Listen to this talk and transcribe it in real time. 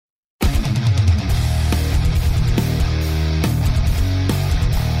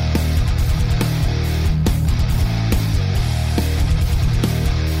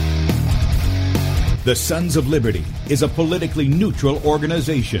The Sons of Liberty is a politically neutral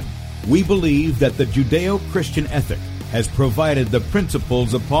organization. We believe that the Judeo-Christian ethic has provided the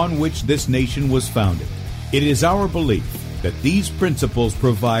principles upon which this nation was founded. It is our belief that these principles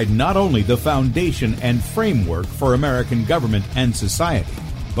provide not only the foundation and framework for American government and society,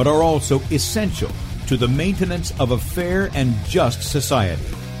 but are also essential to the maintenance of a fair and just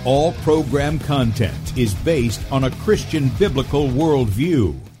society. All program content is based on a Christian biblical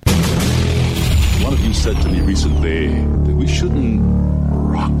worldview. One of you said to me recently that we shouldn't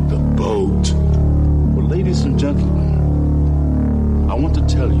rock the boat. Well, ladies and gentlemen, I want to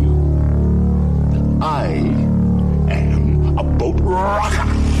tell you that I am a boat rocker.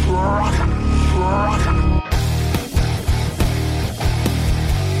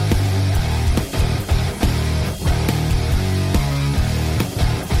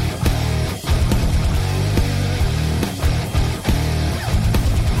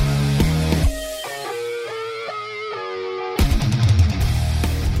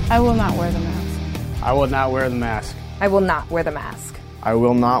 I will not wear the mask. I will not wear the mask. I will not wear the mask. I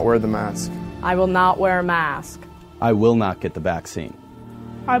will not wear the mask. I will not wear a mask. I will not get the vaccine.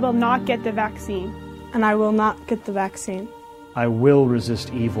 I will not get the vaccine. And I will not get the vaccine. I will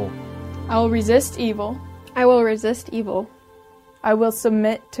resist evil. I will resist evil. I will resist evil. I will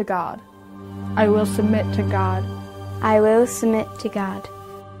submit to God. I will submit to God. I will submit to God.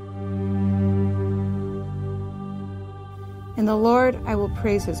 In the Lord I will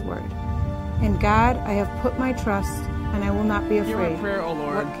praise His word. In God I have put my trust, and I will not be afraid. Hear my prayer, O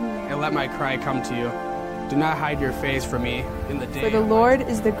Lord, and let my cry come to you. Do not hide your face from me in the day. For the Lord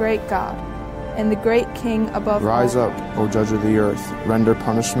is the great God, and the great King above all. Rise up, O judge of the earth, render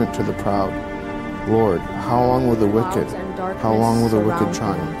punishment to the proud. Lord, how long will the wicked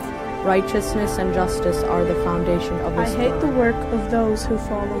triumph? Righteousness and justice are the foundation of His I hate the work of those who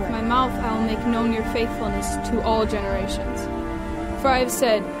fall away. With my mouth I will make known your faithfulness to all generations. For I have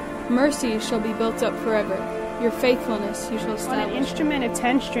said, mercy shall be built up forever. Your faithfulness you shall establish. On an instrument of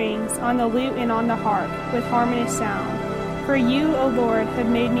 10 strings, on the lute and on the harp, with harmonious sound. For you, O Lord, have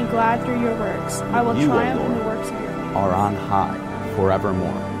made me glad through your works. I will triumph in the works of your hands. Are on high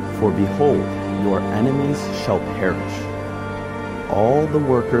forevermore. For behold, your enemies shall perish. All the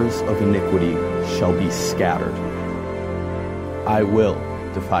workers of iniquity shall be scattered. I will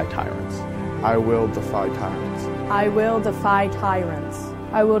defy tyrants. I will defy tyrants. I will defy tyrants.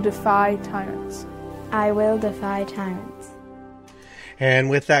 I will defy tyrants. I will defy tyrants.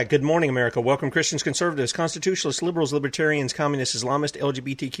 And with that, good morning, America. Welcome, Christians, conservatives, constitutionalists, liberals, libertarians, communists, Islamists,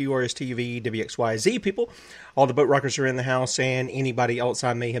 LGBTQ, RSTV, WXYZ people. All the boat rockers are in the house, and anybody else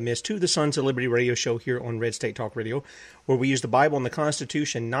I may have missed, to the Sons of Liberty radio show here on Red State Talk Radio, where we use the Bible and the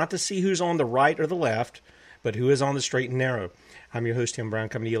Constitution not to see who's on the right or the left, but who is on the straight and narrow. I'm your host, Tim Brown,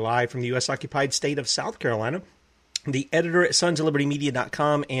 coming to you live from the U.S.-occupied state of South Carolina. The editor at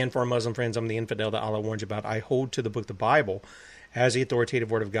sonsoflibertymedia.com, and for our Muslim friends, I'm the infidel that Allah warns you about. I hold to the book, the Bible, as the authoritative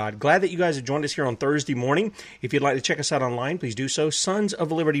Word of God. Glad that you guys have joined us here on Thursday morning. If you'd like to check us out online, please do so.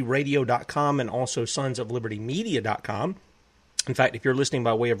 sonsoflibertyradio.com and also sonsoflibertymedia.com. In fact, if you're listening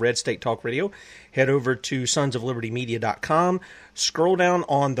by way of Red State Talk Radio, head over to sonsoflibertymedia.com. Scroll down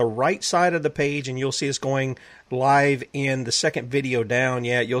on the right side of the page, and you'll see us going live in the second video down.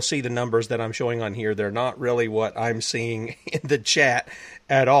 Yeah, you'll see the numbers that I'm showing on here. They're not really what I'm seeing in the chat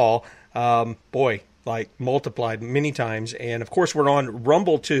at all. Like multiplied many times. And of course, we're on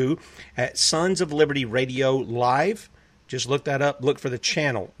Rumble too at Sons of Liberty Radio Live. Just look that up. Look for the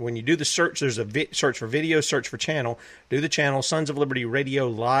channel. When you do the search, there's a search for video, search for channel. Do the channel Sons of Liberty Radio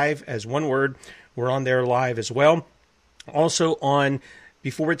Live as one word. We're on there live as well. Also on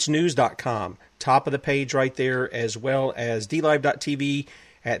beforeitsnews.com, top of the page right there, as well as dlive.tv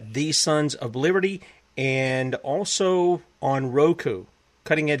at The Sons of Liberty, and also on Roku,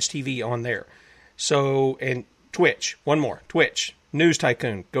 Cutting Edge TV on there. So, and Twitch, one more, Twitch, News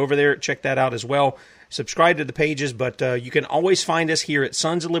Tycoon. Go over there, check that out as well. Subscribe to the pages, but you can always find us here at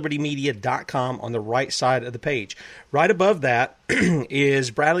sonsoflibertymedia.com on the right side of the page. Right above that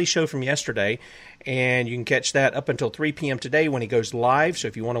is Bradley's show from yesterday, and you can catch that up until 3 p.m. today when he goes live. So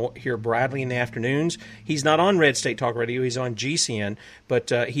if you want to hear Bradley in the afternoons, he's not on Red State Talk Radio, he's on GCN,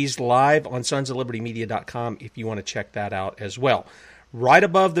 but he's live on sonsoflibertymedia.com if you want to check that out as well. Right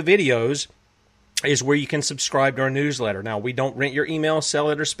above the videos is where you can subscribe to our newsletter. Now, we don't rent your email, sell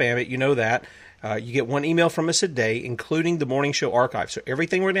it, or spam it. You know that. You get one email from us a day, including the morning show archive. So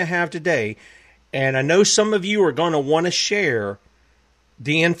everything we're going to have today, and I know some of you are going to want to share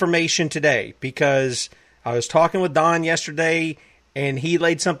the information today, because I was talking with Don yesterday, and he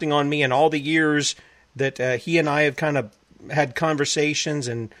laid something on me in all the years that he and I have kind of had conversations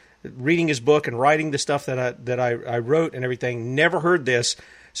and reading his book and writing the stuff that I wrote and everything. Never heard this.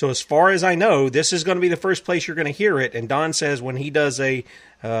 So as far as I know, this is going to be the first place you're going to hear it. And Don says when he does I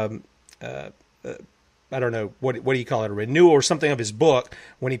don't know, what do you call it, a renewal or something of his book,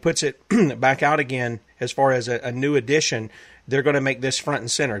 when he puts it back out again as far as a new edition, they're going to make this front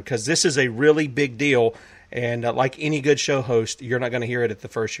and center because this is a really big deal. And like any good show host, you're not going to hear it at the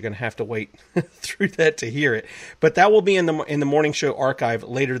first. You're going to have to wait through that to hear it. But that will be in the morning show archive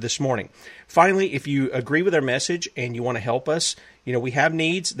later this morning. Finally, if you agree with our message and you want to help us, we have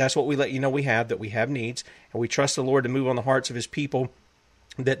needs. That's what we let you know we have needs. And we trust the Lord to move on the hearts of his people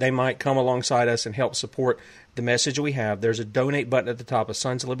that they might come alongside us and help support the message we have. There's a donate button at the top of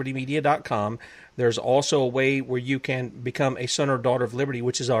sonsoflibertymedia.com. There's also a way where you can become a son or daughter of Liberty,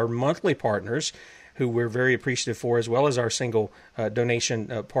 which is our monthly partners, who we're very appreciative for, as well as our single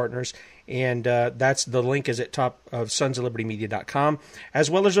donation partners. And that's the link is at top of sonsoflibertymedia.com,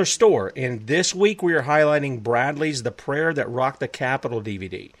 as well as our store. And this week we are highlighting Bradley's The Prayer That Rocked the Capitol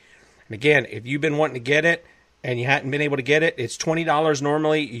DVD. And again, if you've been wanting to get it and you hadn't been able to get it, it's $20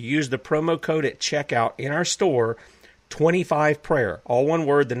 normally. You use the promo code at checkout in our store, 25prayer, all one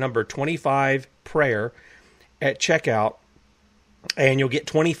word, the number 25prayer at checkout. And you'll get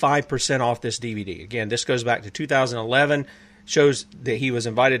 25% off this DVD. Again, this goes back to 2011, shows that he was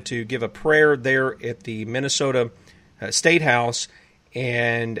invited to give a prayer there at the Minnesota State House.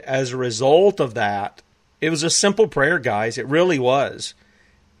 And as a result of that, it was a simple prayer, guys. It really was.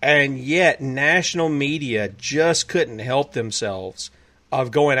 And yet, national media just couldn't help themselves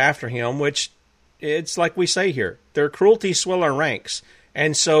of going after him, which it's like we say here, their cruelty swell our ranks.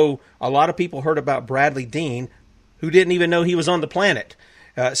 And so a lot of people heard about Bradley Dean, who didn't even know he was on the planet.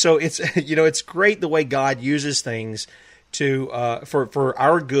 So it's it's great the way God uses things to for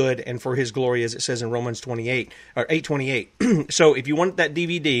our good and for his glory, as it says in Romans 8:28. So if you want that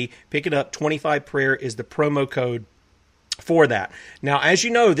DVD, pick it up. 25prayer is the promo code for that. Now, as you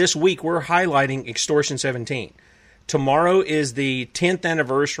know, this week we're highlighting Extortion 17. Tomorrow is the 10th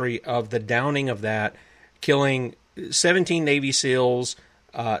anniversary of the downing of that, killing 17 Navy SEALs,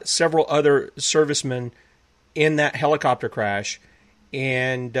 several other servicemen in that helicopter crash,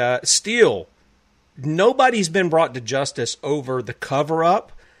 and still nobody's been brought to justice over the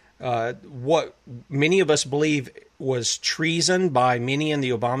cover-up, what many of us believe was treason by many in the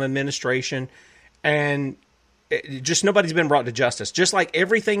Obama administration, and just nobody's been brought to justice. Just like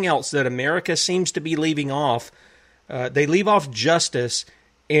everything else that America seems to be leaving off, they leave off justice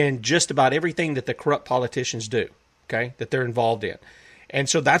in just about everything that the corrupt politicians do, okay, that they're involved in. And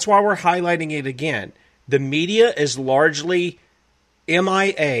so that's why we're highlighting it again. The media is largely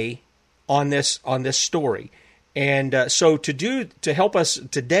MIA on this story. And so to help us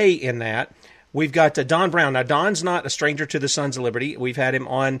today in that, we've got Don Brown. Now, Don's not a stranger to the Sons of Liberty. We've had him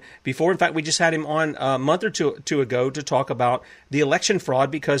on before. In fact, we just had him on a month or two ago to talk about the election fraud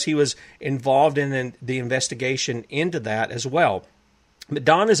because he was involved in the investigation into that as well. But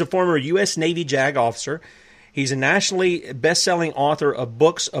Don is a former U.S. Navy JAG officer. He's a nationally best-selling author of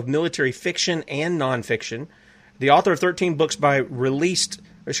books of military fiction and nonfiction. The author of 13 books released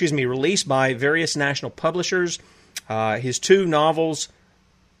by various national publishers. His two novels,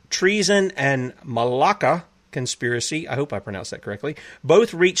 Treason and Malacca Conspiracy, I hope I pronounced that correctly,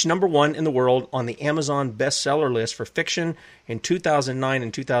 both reached #1 in the world on the Amazon bestseller list for fiction in 2009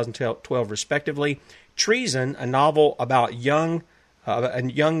 and 2012, respectively. Treason, a novel about a young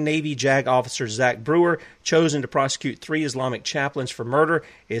Navy JAG officer, Zach Brewer, chosen to prosecute 3 Islamic chaplains for murder,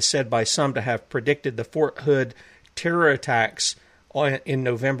 is said by some to have predicted the Fort Hood terror attacks in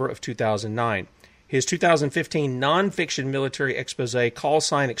November of 2009. His 2015 nonfiction military expose, call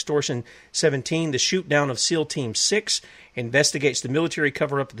sign Extortion 17, The Shootdown of SEAL Team 6, investigates the military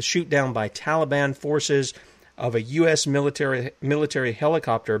cover-up of the shootdown by Taliban forces of a U.S. military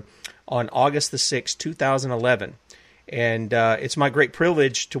helicopter on August the 6th, 2011. And it's my great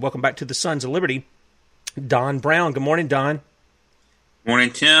privilege to welcome back to the Sons of Liberty, Don Brown. Good morning, Don.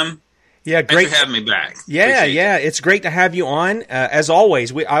 Morning, Tim. Yeah, great. Thanks for having me back. Yeah, it's great to have you on. As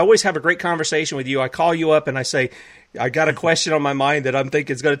always, I always have a great conversation with you. I call you up and I say, I got a question on my mind that I'm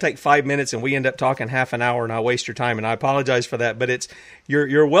thinking is going to take 5 minutes, and we end up talking half an hour, and I waste your time, and I apologize for that. But it's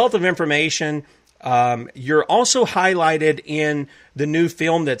your wealth of information. You're also highlighted in the new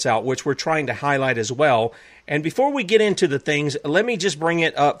film that's out, which we're trying to highlight as well. And before we get into the things, let me just bring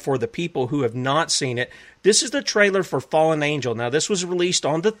it up for the people who have not seen it. This is the trailer for Fallen Angel. Now, this was released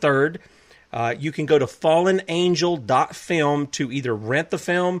on the 3rd. You can go to fallenangel.film to either rent the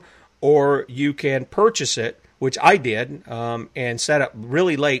film or you can purchase it, which I did, and sat up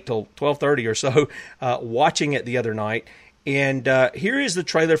really late till 12:30 or so watching it the other night. And here is the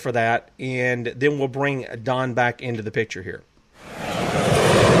trailer for that, and then we'll bring Don back into the picture here.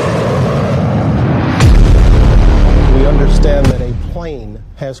 We understand that a plane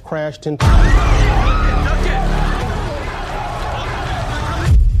has crashed into...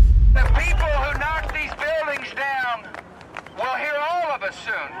 The people who knocked these buildings down will hear all of us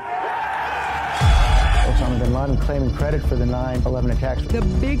soon. Osama bin Laden claiming credit for the 9/11 attacks. The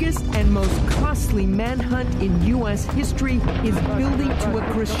biggest and most costly manhunt in U.S. history is building to a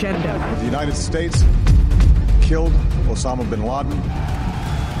crescendo. The United States killed Osama bin Laden.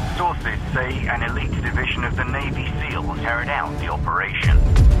 Sources say an elite division of the Navy SEALs carried out the operation.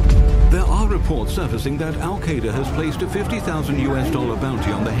 There are reports surfacing that Al-Qaeda has placed a $50,000 US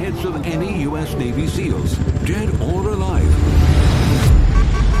bounty on the heads of any U.S. Navy SEALs, dead or alive.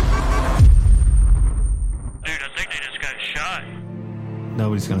 Dude, I think they just got shot.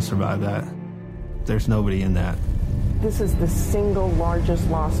 Nobody's going to survive that. There's nobody in that. This is the single largest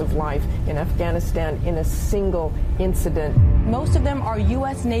loss of life in Afghanistan in a single incident. Most of them are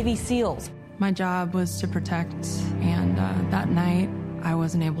U.S. Navy SEALs. My job was to protect, and that night, I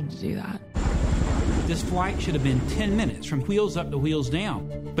wasn't able to do that. This flight should have been 10 minutes from wheels up to wheels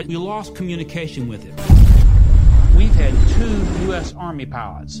down, but we lost communication with it. We've had 2 U.S. Army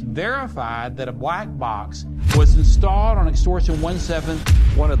pilots verified that a black box was installed on Extortion 17.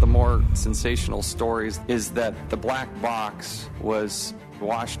 One of the more sensational stories is that the black box was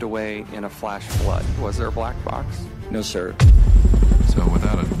washed away in a flash flood. Was there a black box? No, sir. So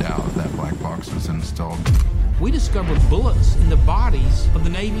without a doubt, that black box was installed. We discovered bullets in the bodies of the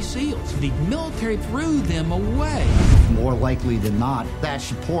Navy SEALs. The military threw them away. More likely than not, that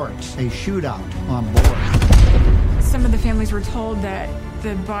supports a shootout on board. Some of the families were told that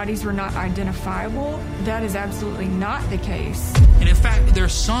the bodies were not identifiable. That is absolutely not the case. And in fact, their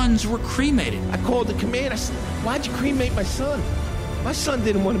sons were cremated. I called the command. I said, "Why'd you cremate my son? My son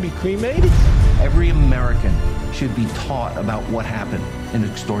didn't want to be cremated." Every American should be taught about what happened in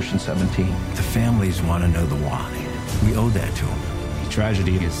Extortion 17. The families want to know the why. We owe that to them. The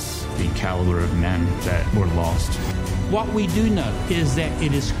tragedy is the caliber of men that were lost. What we do know is that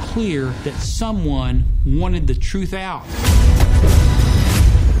it is clear that someone wanted the truth out.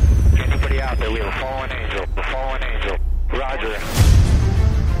 Anybody out there? We have a fallen angel. A fallen angel. Roger.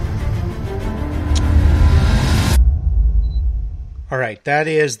 All right, that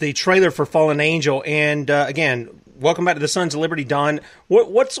is the trailer for Fallen Angel, and again, welcome back to the Sons of Liberty, Don.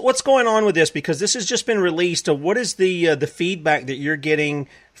 What's going on with this? Because this has just been released. What is the feedback that you're getting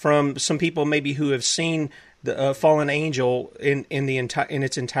from some people maybe who have seen the Fallen Angel in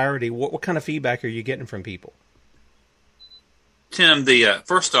its entirety? What kind of feedback are you getting from people? Tim,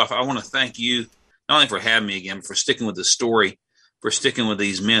 first off, I want to thank you not only for having me again, but for sticking with the story, for sticking with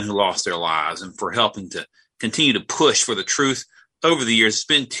these men who lost their lives, and for helping to continue to push for the truth. Over the years, it's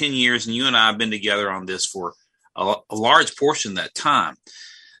been 10 years, and you and I have been together on this for a large portion of that time.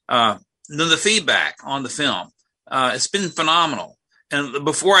 Then the feedback on the film, it's been phenomenal. And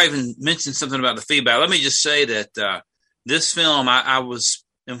before I even mention something about the feedback, let me just say that this film, I was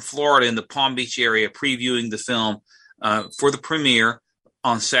in Florida in the Palm Beach area previewing the film for the premiere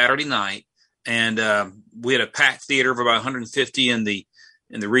on Saturday night. And we had a packed theater of about 150 in the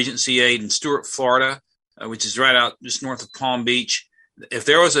Regency 8 in Stuart, Florida, which is right out just north of Palm Beach. If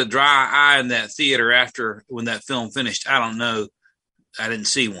there was a dry eye in that theater when that film finished, I don't know. I didn't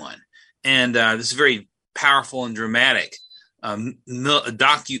see one. And this is a very powerful and dramatic docudrama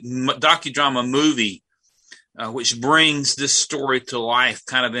movie, which brings this story to life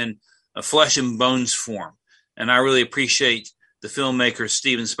kind of in a flesh and bones form. And I really appreciate the filmmakers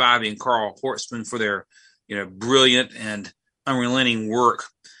Stephen Spivey and Carl Hortzman for their brilliant and unrelenting work.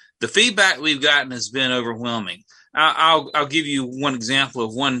 The feedback we've gotten has been overwhelming. I'll give you one example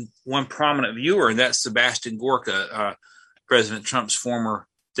of one prominent viewer, and that's Sebastian Gorka, President Trump's former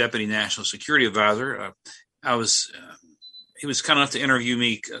Deputy National Security Advisor. He was kind enough to interview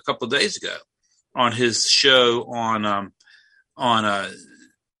me a couple of days ago on his show on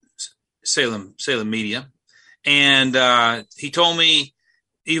Salem Media, and he told me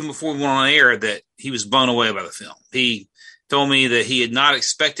even before we went on air that he was blown away by the film. He told me that he had not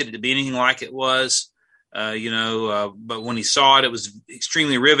expected it to be anything like it was, but when he saw it, it was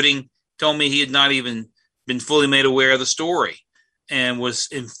extremely riveting. Told me he had not even been fully made aware of the story and was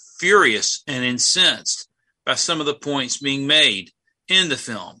furious and incensed by some of the points being made in the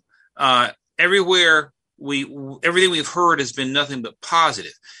film. Everything we've heard has been nothing but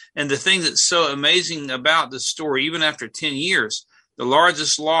positive. And the thing that's so amazing about this story, even after 10 years, the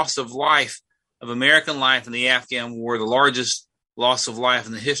largest loss of life, of American life in the Afghan war, the largest loss of life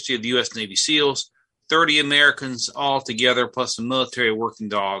in the history of the U.S. Navy SEALs, 30 Americans all together, plus a military working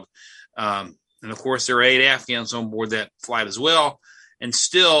dog. And of course, there are 8 Afghans on board that flight as well. And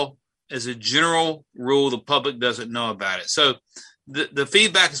still, as a general rule, the public doesn't know about it. So the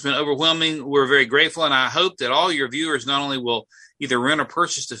feedback has been overwhelming. We're very grateful. And I hope that all your viewers not only will either rent or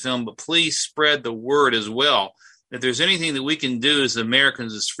purchase the film, but please spread the word as well. If there's anything that we can do as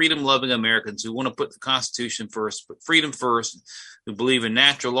Americans, as freedom-loving Americans who want to put the Constitution first, put freedom first, who believe in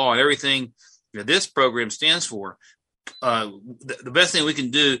natural law and everything that this program stands for, the best thing we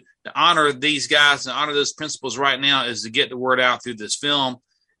can do to honor these guys and honor those principles right now is to get the word out through this film.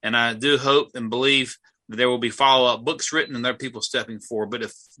 And I do hope and believe that there will be follow-up books written and there are people stepping forward.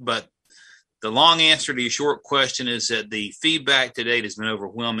 But the long answer to your short question is that the feedback to date has been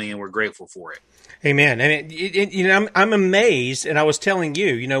overwhelming, and we're grateful for it. Amen. And I'm amazed, and I was telling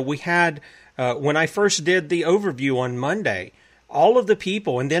you, we had, when I first did the overview on Monday, all of the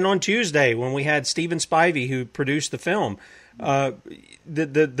people, and then on Tuesday when we had Stephen Spivey, who produced the film,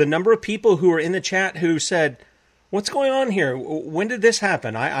 the number of people who were in the chat who said, "What's going on here? When did this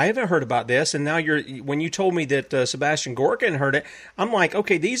happen? I haven't heard about this." And now when you told me that Sebastian Gorkin heard it, I'm like,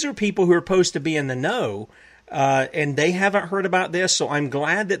 okay, these are people who are supposed to be in the know, and they haven't heard about this. So I'm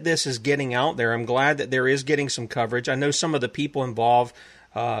glad that this is getting out there. I'm glad that there is getting some coverage. I know some of the people involved,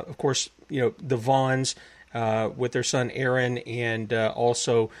 of course, the Vaughns, with their son Aaron, and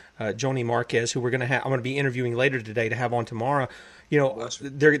also Joni Marquez, who I'm going to be interviewing later today to have on tomorrow.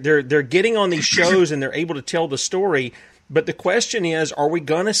 They're getting on these shows and they're able to tell the story. But the question is, are we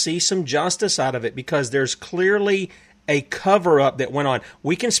going to see some justice out of it? Because there's clearly a cover-up that went on.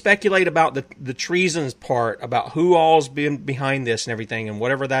 We can speculate about the treasons part, about who all's been behind this and everything and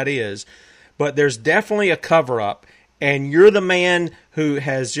whatever that is. But there's definitely a cover-up. And you're the man who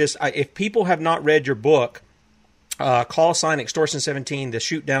has just, if people have not read your book, call sign Extortion 17, the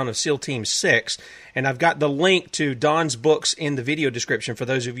shoot down of SEAL Team 6. And I've got the link to Don's books in the video description for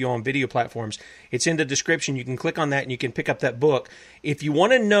those of you on video platforms. It's in the description. You can click on that and you can pick up that book. If you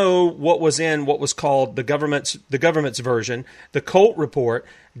want to know what was in what was called the government's version, the Colt report,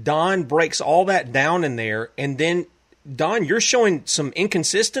 Don breaks all that down in there. And then, Don, you're showing some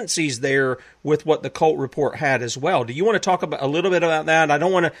inconsistencies there with what the Colt report had as well. Do you want to talk a little bit about that? I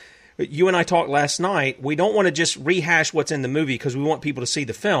don't want to. You and I talked last night. We don't want to just rehash what's in the movie because we want people to see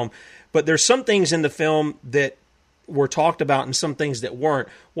the film. But there's some things in the film that were talked about and some things that weren't.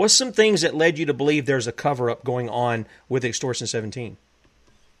 What's some things that led you to believe there's a cover-up going on with Extortion 17?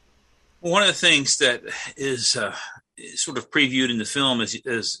 Well, one of the things that is sort of previewed in the film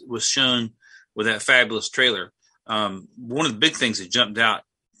as was shown with that fabulous trailer, one of the big things that jumped out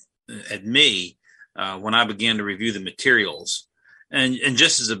at me when I began to review the materials, and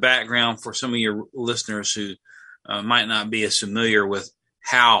just as a background for some of your listeners who might not be as familiar with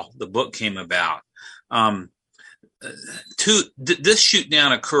how the book came about, this shoot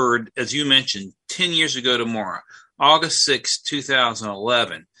down occurred, as you mentioned, 10 years ago tomorrow, August 6,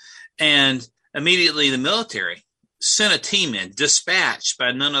 2011. And immediately the military sent a team in, dispatched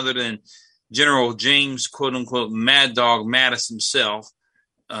by none other than General James, quote unquote, Mad Dog Mattis himself,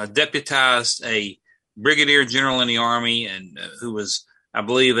 deputized a brigadier general in the Army and who was, I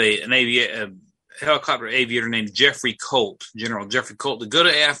believe, a helicopter aviator named Jeffrey Colt, General Jeffrey Colt, to go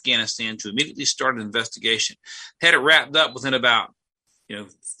to Afghanistan to immediately start an investigation. Had it wrapped up within about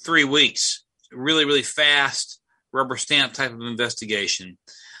 3 weeks. Really, really fast, rubber stamp type of investigation.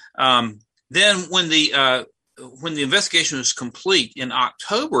 Then when the investigation was complete in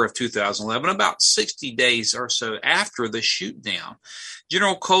October of 2011, about 60 days or so after the shoot down,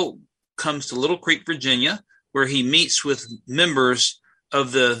 General Colt comes to Little Creek, Virginia, where he meets with members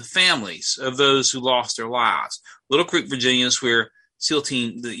of the families of those who lost their lives. Little Creek, Virginia is where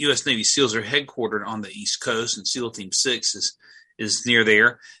the U.S. Navy SEALs are headquartered on the East Coast, and SEAL Team 6 is near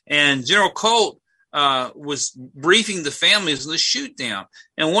there. And General Colt was briefing the families of the shoot down.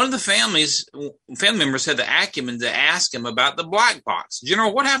 And one of the family members had the acumen to ask him about the black box.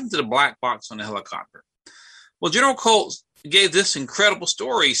 General, what happened to the black box on the helicopter? Well, General Colt gave this incredible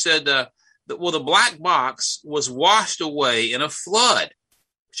story. He said that the black box was washed away in a flood.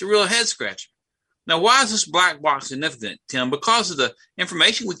 It's a real head scratcher. Now, why is this black box significant, Tim? Because of the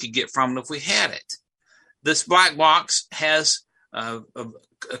information we could get from it if we had it. This black box has a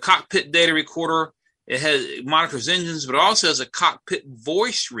cockpit data recorder. It monitors engines, but it also has a cockpit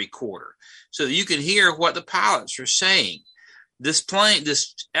voice recorder so that you can hear what the pilots are saying. This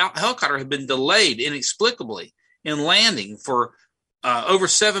helicopter had been delayed inexplicably in landing for over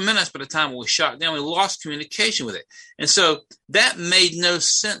 7 minutes by the time it was shot down. We lost communication with it. And so that made no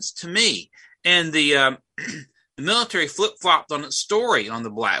sense to me. And the military flip-flopped on its story on the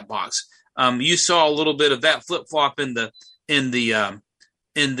black box. You saw a little bit of that flip flop in the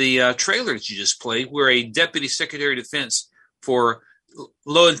trailer that you just played, where a deputy secretary of defense for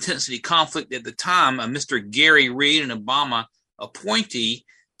low intensity conflict at the time, Mr. Gary Reed, an Obama appointee,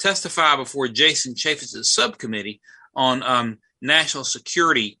 testified before Jason Chaffetz's subcommittee on national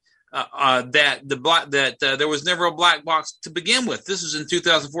security that there was never a black box to begin with. This was in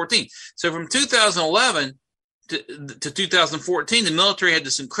 2014. So from 2011 to 2014, the military had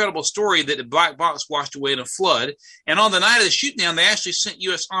this incredible story that the black box washed away in a flood. And on the night of the shoot down, they actually sent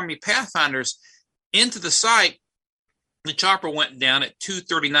U.S. Army pathfinders into the site. The chopper went down at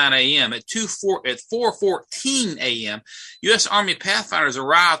 2:39 a.m. At 4:14 a.m., U.S. Army pathfinders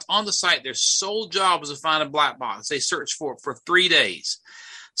arrived on the site. Their sole job was to find a black box. They searched for it for 3 days.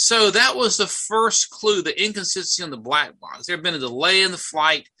 So that was the first clue, the inconsistency on the black box. There had been a delay in the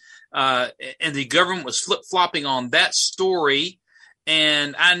flight, and the government was flip-flopping on that story,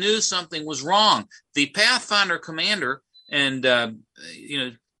 and I knew something was wrong. The Pathfinder commander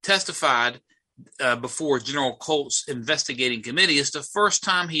testified before General Colt's investigating committee. It's the first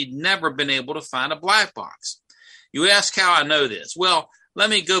time he'd never been able to find a black box. You ask how I know this. Well, let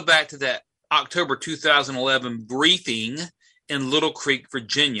me go back to that October 2011 briefing in Little Creek,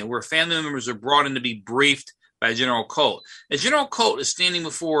 Virginia, where family members are brought in to be briefed by General Colt. As General Colt is standing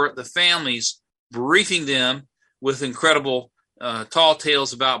before the families, briefing them with incredible tall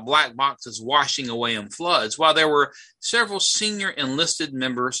tales about black boxes washing away in floods, while there were several senior enlisted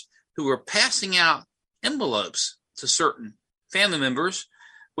members who were passing out envelopes to certain family members,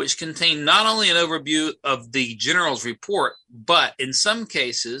 which contained not only an overview of the general's report, but in some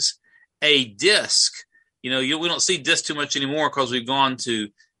cases, a disc. We don't see discs too much anymore because we've gone to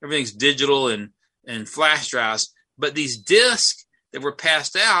everything's digital and flash drives. But these discs that were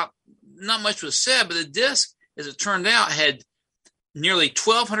passed out, not much was said, but the disc, as it turned out, had nearly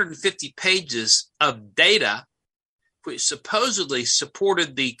 1,250 pages of data which supposedly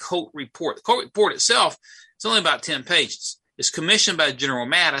supported the Colt report. The Colt report itself is only about 10 pages. It's commissioned by General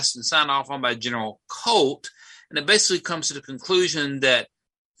Mattis and signed off on by General Colt, and it basically comes to the conclusion that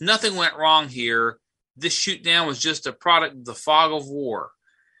nothing went wrong here. This shoot down was just a product of the fog of war.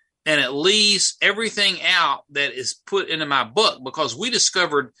 And it leaves everything out that is put into my book, because we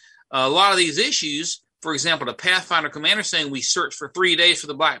discovered a lot of these issues. For example, the Pathfinder commander saying we searched for 3 days for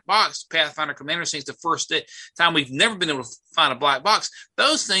the black box. The Pathfinder commander saying it's the first time we've never been able to find a black box.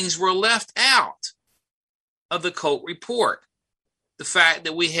 Those things were left out of the Colt report. The fact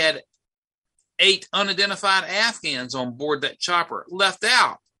that we had 8 unidentified Afghans on board that chopper left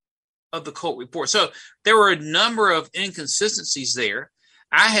out of the Colt report. So there were a number of inconsistencies there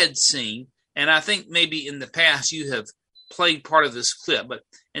I had seen, and I think maybe in the past you have played part of this clip, but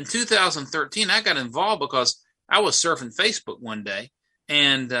in 2013, I got involved because I was surfing Facebook one day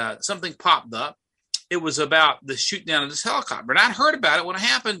and something popped up. It was about the shoot down of this helicopter. And I'd heard about it when it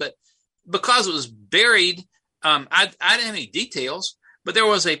happened, but because it was buried, I didn't have any details. But there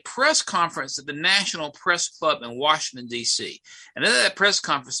was a press conference at the National Press Club in Washington, D.C. And at that press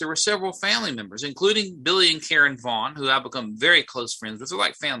conference, there were several family members, including Billy and Karen Vaughn, who I've become very close friends with. They're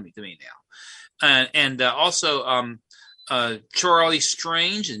like family to me now. And also Charlie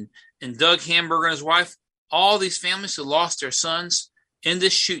Strange and Doug Hamburger and his wife. All these families who lost their sons in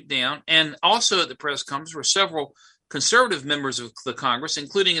this shoot down. And also at the press conference were several conservative members of the Congress,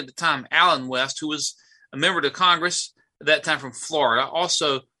 including at the time Alan West, who was a member of the Congress at that time from Florida.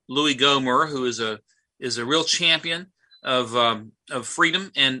 Also Louis Gohmert, who is a real champion of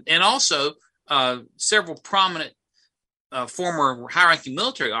freedom, and also several prominent former high-ranking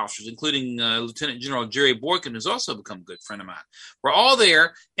military officers, including Lieutenant General Jerry Boykin, who's also become a good friend of mine. We're all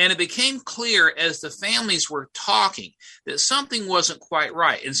there, and it became clear as the families were talking that something wasn't quite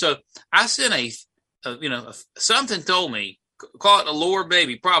right. And so I sent something told me, call it a lower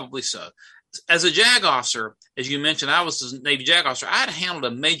baby, probably so. As a JAG officer, as you mentioned, I was a Navy JAG officer. I had handled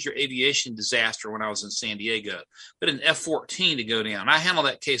a major aviation disaster when I was in San Diego, but an F-14 to go down. I handled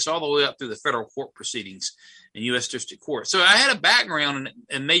that case all the way up through the federal court proceedings in U.S. District Court. So I had a background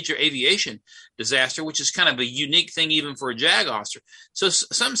in major aviation disaster, which is kind of a unique thing even for a JAG officer. So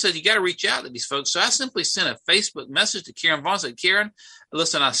some said, you got to reach out to these folks. So I simply sent a Facebook message to Karen Vaughn. I said, Karen,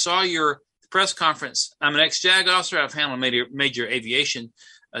 listen, I saw your press conference. I'm an ex-JAG officer. I've handled major aviation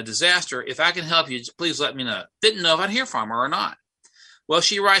disaster. If I can help you, please let me know. Didn't know if I'd hear from her or not. Well,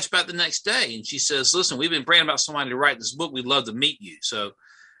 she writes back the next day, and she says, listen, we've been praying about somebody to write this book. We'd love to meet you. So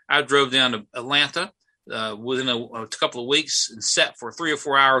I drove down to Atlanta within a couple of weeks and sat for 3 or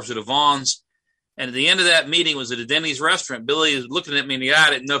 4 hours at a Vaughn's. And at the end of that meeting was at a Denny's restaurant. Billy was looking at me in the eye.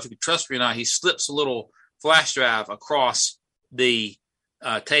 I didn't know if he could trust me or not. He slips a little flash drive across the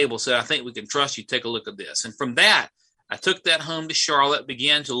table said, I think we can trust you. Take a look at this. And from that, I took that home to Charlotte,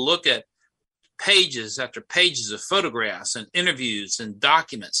 began to look at pages after pages of photographs and interviews and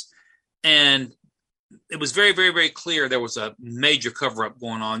documents. And it was very, very, very clear there was a major cover-up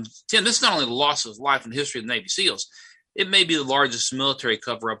going on. Tim, this is not only the loss of life in the history of the Navy SEALs, it may be the largest military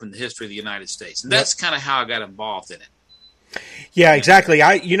cover-up in the history of the United States. And that's kind of how I got involved in it. Yeah, exactly.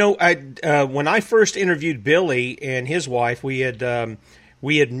 When I first interviewed Billy and his wife, we had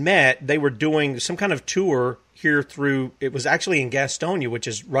met. They were doing some kind of tour here through. It was actually in Gastonia, which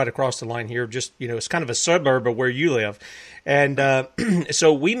is right across the line here. Just it's kind of a suburb of where you live, and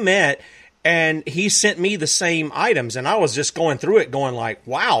so we met. And he sent me the same items, and I was just going through it, going like,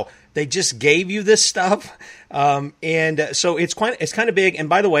 "Wow, they just gave you this stuff." And so it's kind of big. And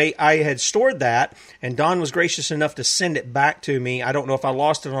by the way, I had stored that, and Don was gracious enough to send it back to me. I don't know if I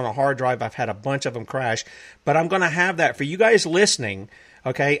lost it on a hard drive. I've had a bunch of them crash, but I'm going to have that for you guys listening.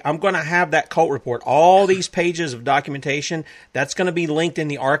 Okay, I'm going to have that cult report, all these pages of documentation. That's going to be linked in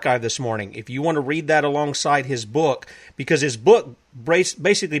the archive this morning. If you want to read that alongside his book, because his book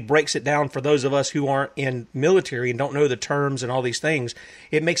basically breaks it down for those of us who aren't in military and don't know the terms and all these things.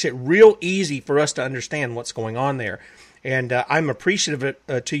 It makes it real easy for us to understand what's going on there. And I'm appreciative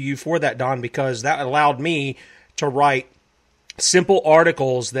to you for that, Don, because that allowed me to write simple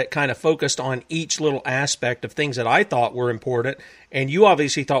articles that kind of focused on each little aspect of things that I thought were important, and you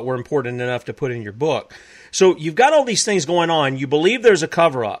obviously thought were important enough to put in your book. So you've got all these things going on. You believe there's a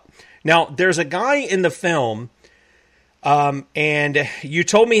cover-up. Now, there's a guy in the film, and you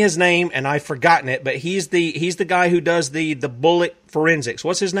told me his name, and I've forgotten it, but he's the guy who does the bullet forensics.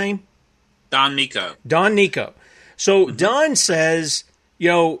 What's his name? Don Nico. Don Nico. So Don says,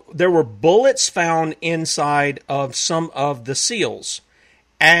 there were bullets found inside of some of the SEALs.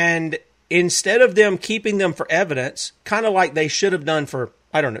 And instead of them keeping them for evidence, kind of like they should have done for,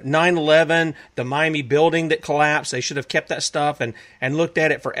 9/11, the Miami building that collapsed, they should have kept that stuff and looked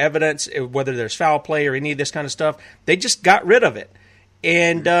at it for evidence, whether there's foul play or any of this kind of stuff. They just got rid of it.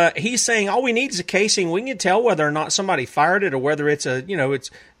 And he's saying all we need is a casing. We can tell whether or not somebody fired it or whether it's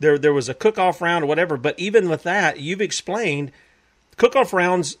there was a cook-off round or whatever. But even with that, you've explained cook-off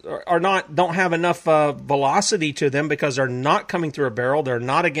rounds don't have enough velocity to them because they're not coming through a barrel. They're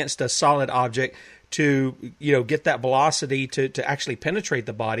not against a solid object to get that velocity to actually penetrate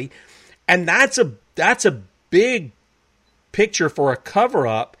the body. And that's a big picture for a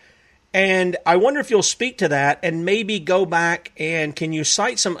cover-up. And I wonder if you'll speak to that and maybe go back and can you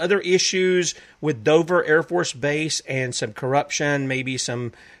cite some other issues with Dover Air Force Base and some corruption, maybe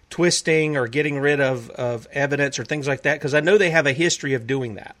some twisting or getting rid of evidence or things like that? Because I know they have a history of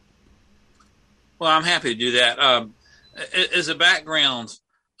doing that. Well, I'm happy to do that. As a background,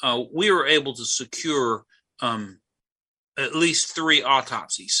 we were able to secure at least 3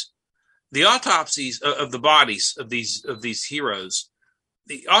 autopsies. The autopsies of the bodies of these heroes,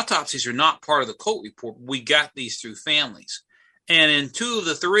 the autopsies are not part of the cult report. We got these through families. And in 2 of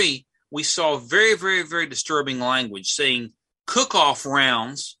the 3, we saw very, very, very disturbing language saying cook-off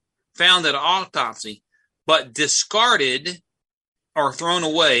rounds found at autopsy, but discarded or thrown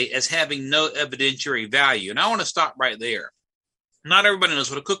away as having no evidentiary value. And I want to stop right there. Not everybody knows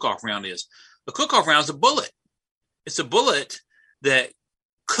what a cook-off round is. A cook-off round is a bullet. It's a bullet that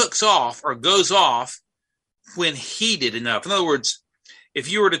cooks off or goes off when heated enough. In other words, if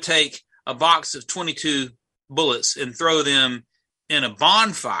you were to take a box of 22 bullets and throw them in a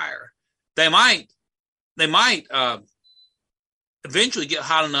bonfire, they might eventually get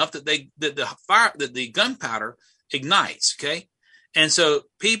hot enough that the gunpowder ignites. Okay, and so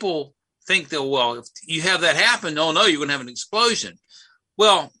people think that, well, if you have that happen, oh no, you're going to have an explosion.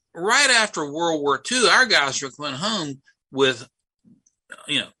 Well, right after World War II, our guys were coming home with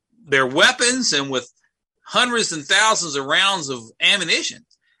their weapons and with hundreds and thousands of rounds of ammunition.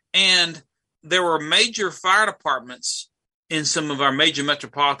 And there were major fire departments in some of our major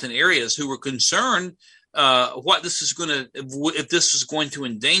metropolitan areas who were concerned if this was going to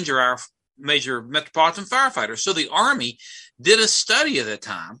endanger our major metropolitan firefighters. So the Army did a study at that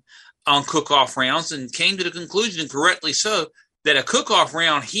time on cook-off rounds and came to the conclusion, and correctly so, that a cook-off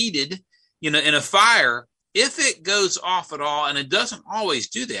round heated, in a fire, if it goes off at all, and it doesn't always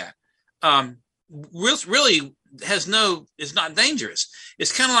do that, really is not dangerous.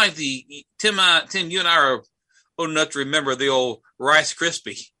 It's kind of like Tim, you and I are old enough to remember the old Rice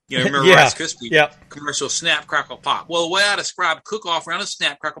Krispie. Remember Rice Krispie commercial, Snap, Crackle, Pop. Well, the way I describe cook-off round is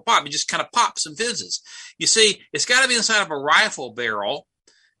Snap, Crackle, Pop. It just kind of pops and fizzes. You see, it's got to be inside of a rifle barrel.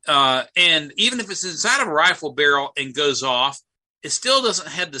 And even if it's inside of a rifle barrel and goes off, it still doesn't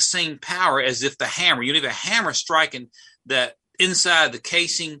have the same power as if the hammer, you need a hammer striking that inside the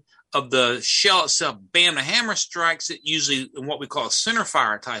casing of the shell itself. Bam, the hammer strikes it, usually in what we call a center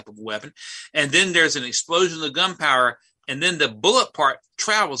fire type of weapon. And then there's an explosion of the gunpowder, and then the bullet part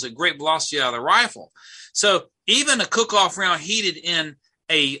travels at great velocity out of the rifle. So even a cook-off round heated in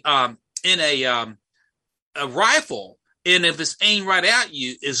a rifle, and if it's aimed right at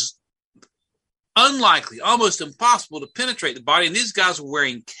you, is unlikely, almost impossible to penetrate the body. And these guys were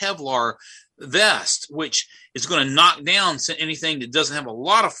wearing Kevlar vest, which is going to knock down anything that doesn't have a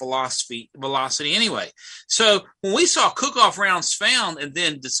lot of velocity anyway. So when we saw cook-off rounds found and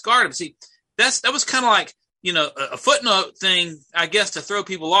then discarded, see, that was kind of like, a footnote thing, I guess, to throw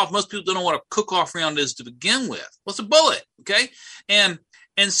people off. Most people don't know what a cook-off round is to begin with. Well, it's a bullet, okay? And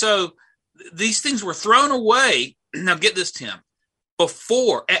so these things were thrown away. Now get this, Tim.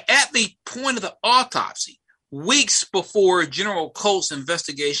 At the point of the autopsy, weeks before General Colt's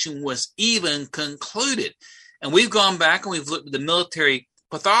investigation was even concluded. And we've gone back and we've looked at the military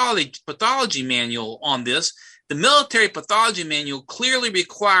pathology manual on this. The military pathology manual clearly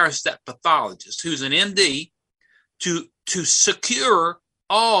requires that pathologist, who's an MD, to secure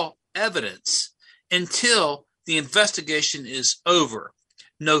all evidence until the investigation is over.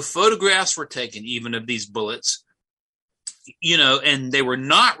 No photographs were taken, even of these bullets, and they were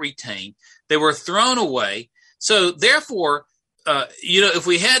not retained. They were thrown away. So therefore, if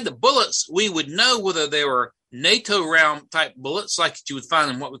we had the bullets, we would know whether they were NATO round type bullets, like you would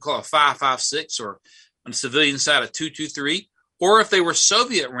find in what we call a 5.56, or on the civilian side a 2.23, or if they were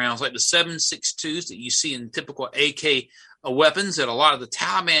Soviet rounds like the 7.62s that you see in typical AK weapons that a lot of the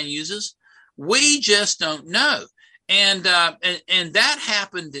Taliban uses. We just don't know. And that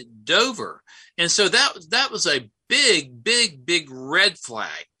happened at Dover. And so that was a big red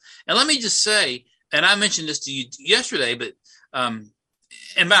flag. And let me just say, and I mentioned this to you yesterday, but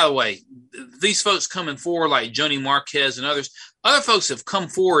and by the way, these folks coming forward like Joni Marquez and other folks have come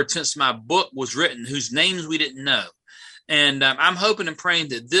forward since my book was written, whose names we didn't know. And I'm hoping and praying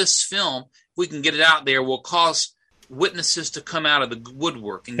that this film, if we can get it out there, will cause witnesses to come out of the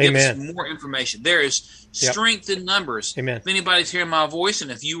woodwork and give us more information. There is strength in numbers. Amen. If anybody's hearing my voice,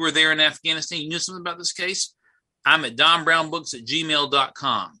 and if you were there in Afghanistan, you knew something about this case, I'm at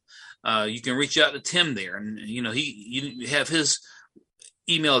donbrownbooks@gmail.com. You can reach out to Tim there, and you have his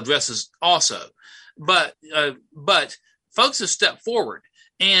email addresses also. But folks have stepped forward,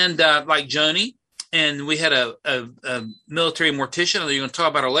 and like Joni, and we had a military mortician that you're going to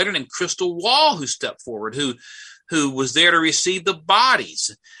talk about her later, named Crystal Wall, who stepped forward, who was there to receive the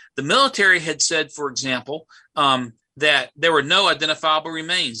bodies. The military had said, for example, that there were no identifiable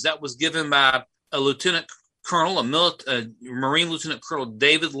remains. That was given by a lieutenant colonel, a Marine Lieutenant Colonel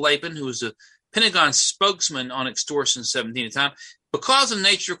David Lapin, who was a Pentagon spokesman on Extortion 17 at the time. Because of the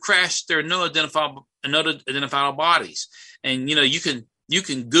nature of crash, there are no identifiable bodies. And you can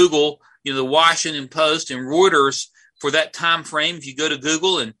Google the Washington Post and Reuters for that time frame. If you go to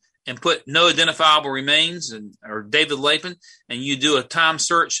Google and put no identifiable remains or David Lapin, and you do a time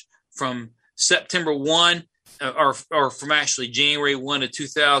search from September 1 or from actually January 1 of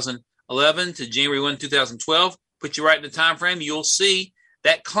 2011 to January 1, 2012, put you right in the time frame, you'll see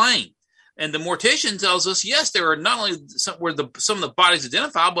that claim. And the mortician tells us, yes, there are not only some of the bodies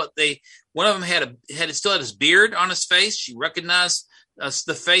identified, but one of them still had his beard on his face. She recognized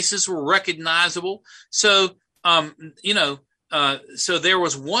the faces were recognizable. So, so there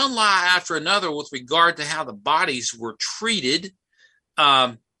was one lie after another with regard to how the bodies were treated.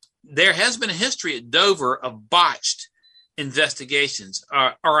 There has been a history at Dover of botched investigations,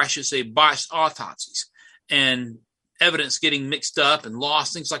 or I should say botched autopsies, and evidence getting mixed up and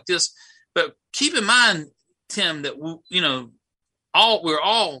lost, things like this. But keep in mind, Tim, that we're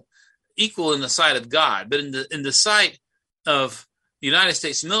all equal in the sight of God, but in the sight of the United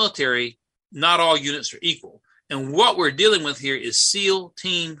States military, not all units are equal. And what we're dealing with here is SEAL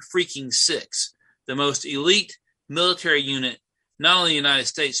Team Freaking 6, the most elite military unit, not only in the United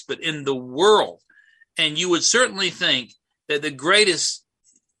States, but in the world. And you would certainly think that the greatest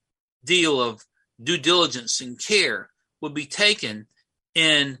deal of due diligence and care would be taken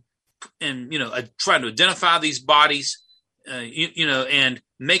in trying to identify these bodies, and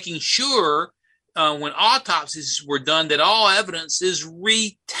making sure when autopsies were done that all evidence is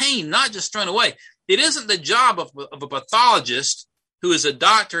retained, not just thrown away. It isn't the job of a pathologist who is a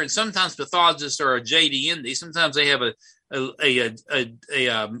doctor, and sometimes pathologists are a JD/MD. Sometimes they have a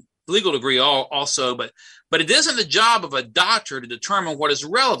legal degree also, but it isn't the job of a doctor to determine what is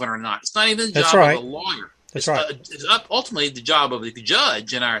relevant or not. It's not even the job of a lawyer. That's right. It's ultimately the job of the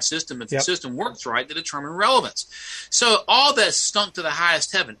judge in our system, if the system works right, to determine relevance. So all that stunk to the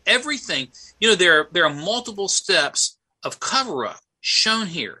highest heaven. Everything, there are multiple steps of cover-up shown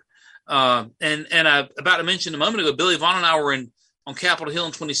here. And I about to mention a moment ago, Billy Vaughn and I were on Capitol Hill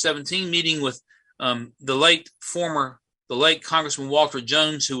in 2017, meeting with the late Congressman Walter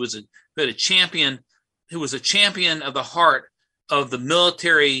Jones, who was a champion of the heart of the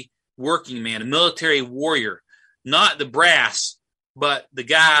military working man, a military warrior, not the brass, but the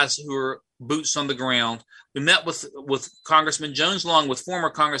guys who are boots on the ground. We met with Congressman Jones, along with former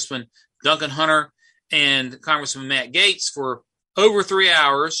Congressman Duncan Hunter and Congressman Matt Gaetz, for over 3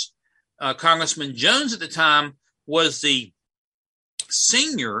 hours. Congressman Jones at the time was the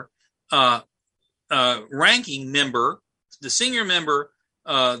senior ranking member, in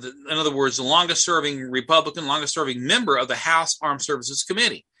other words, the longest serving Republican, longest serving member of the House Armed Services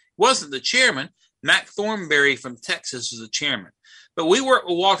Committee. He wasn't the chairman. Mac Thornberry from Texas was the chairman. But we worked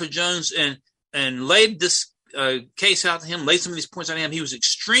with Walter Jones and laid this case out to him, laid some of these points out to him. He was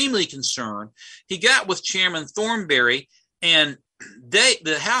extremely concerned. He got with Chairman Thornberry, and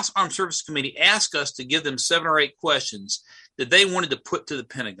the House Armed Services Committee asked us to give them 7 or 8 questions that they wanted to put to the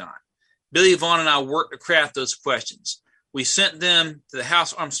Pentagon. Billy Vaughn and I worked to craft those questions. We sent them to the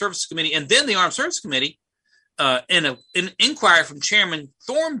House Armed Services Committee, and then the Armed Services Committee, in an inquiry from Chairman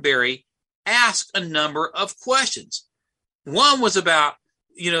Thornberry, asked a number of questions. One was about,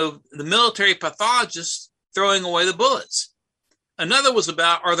 the military pathologists throwing away the bullets. Another was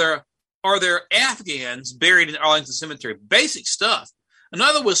about, are there Afghans buried in Arlington Cemetery? Basic stuff.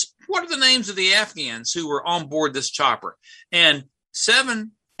 Another was, what are the names of the Afghans who were on board this chopper? And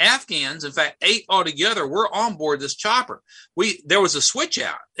 7 Afghans, in fact, 8 altogether, were on board this chopper. There was a switch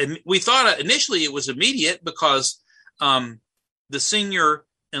out, and we thought initially it was immediate because the senior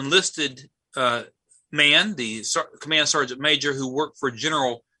enlisted man, the command sergeant major who worked for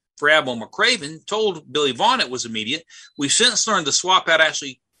Admiral McCraven, told Billy Vaughn it was immediate. We've since learned the swap out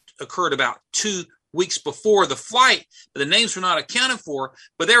actually occurred about 2 weeks before the flight, but the names were not accounted for.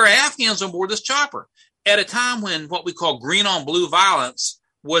 But there were Afghans on board this chopper at a time when what we call green on blue violence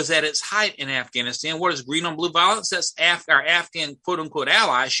was at its height in Afghanistan. What is green on blue violence? That's our Afghan quote unquote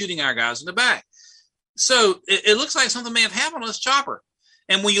allies shooting our guys in the back. So it looks like something may have happened on this chopper.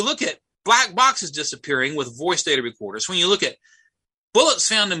 And when you look at black boxes disappearing with voice data recorders, when you look at bullets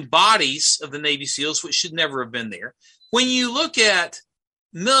found in bodies of the Navy SEALs, which should never have been there, when you look at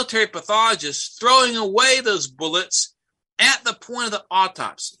military pathologists throwing away those bullets at the point of the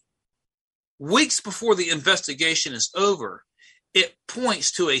autopsy, weeks before the investigation is over, it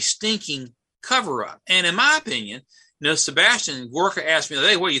points to a stinking cover-up. And in my opinion, Sebastian Gorka asked me the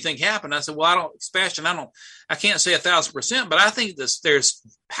other day, what do you think happened? I said, well, Sebastian, I can't say 1,000%, but I think there's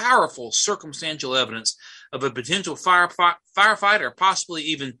powerful circumstantial evidence of a potential firefight or possibly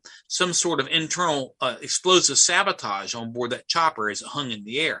even some sort of internal explosive sabotage on board that chopper as it hung in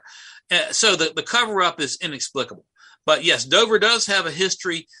the air. So the cover-up is inexplicable. But yes, Dover does have a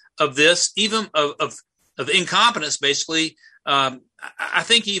history of this, even of incompetence, basically. I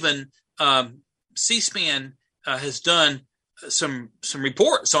think even C-SPAN has done some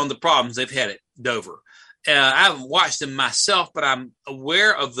reports on the problems they've had at Dover. I haven't watched them myself, but I'm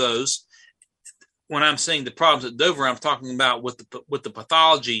aware of those. When I'm saying the problems at Dover, I'm talking about with the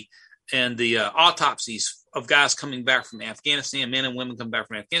pathology and the autopsies of guys coming back from Afghanistan, men and women coming back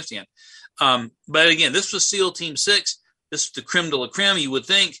from Afghanistan. But again, this was SEAL Team 6. This is the creme de la creme. You would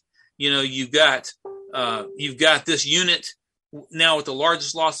think, you've got this unit now with the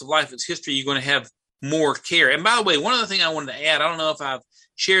largest loss of life in its history. You're going to have more care. And by the way, one other thing I wanted to add, I don't know if I've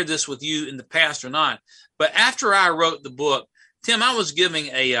shared this with you in the past or not, but after I wrote the book, Tim, I was giving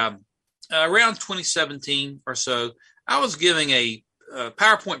around 2017 or so, I was giving a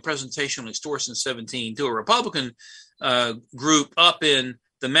PowerPoint presentation on Extortion 17 to a Republican group up in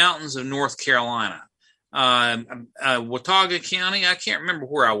the mountains of North Carolina, Watauga County. I can't remember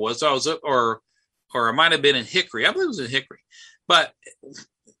where I was. I was up, or I might have been in Hickory. I believe it was in Hickory. But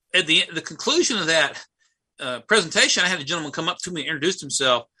at the conclusion of that presentation, I had a gentleman come up to me and introduce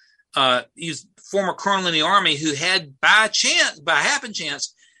himself. He's a former colonel in the Army who had, by happen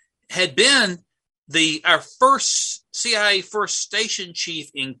chance, had been our first CIA first station chief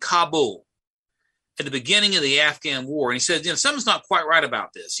in Kabul at the beginning of the Afghan war. And he said, something's not quite right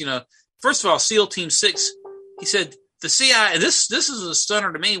about this. First of all, SEAL Team 6, he said, the CIA, and this is a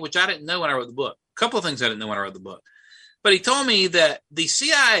stunner to me, which I didn't know when I wrote the book. A couple of things I didn't know when I wrote the book. But he told me that the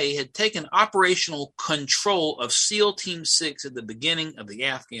CIA had taken operational control of SEAL Team 6 at the beginning of the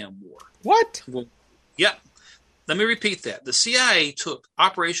Afghan war. What? Well, yeah. Let me repeat that. The CIA took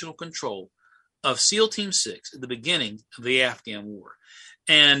operational control of SEAL Team 6 at the beginning of the Afghan war.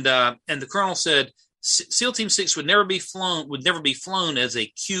 And the colonel said, SEAL Team 6 would never be flown as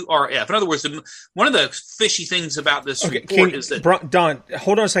a QRF. In other words, one of the fishy things about this report is that Don,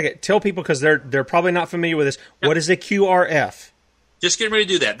 hold on a second. Tell people, because they're probably not familiar with this. What is a QRF? Just getting ready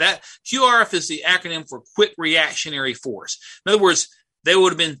to do that. That QRF is the acronym for Quick Reactionary Force. In other words, they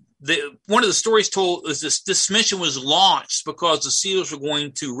would have been one of the stories told is this mission was launched because the SEALs were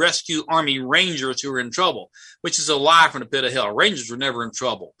going to rescue Army Rangers who were in trouble, which is a lie from the pit of hell. Rangers were never in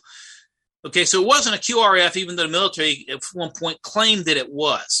trouble. Okay, so it wasn't a QRF, even though the military at one point claimed that it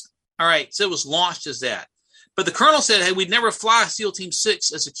was. All right, so it was launched as that. But the colonel said, hey, we'd never fly SEAL Team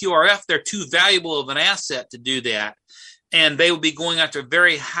 6 as a QRF. They're too valuable of an asset to do that. And they would be going after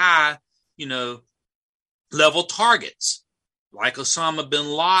very high, level targets like Osama bin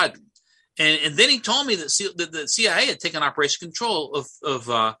Laden. And then he told me that the CIA had taken operation control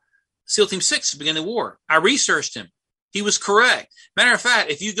of SEAL Team 6 at the beginning of the war. I researched him. He was correct. Matter of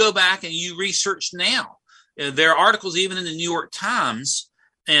fact, if you go back and you research now, there are articles even in the New York Times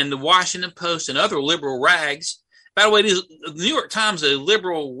and the Washington Post and other liberal rags. By the way, the New York Times is a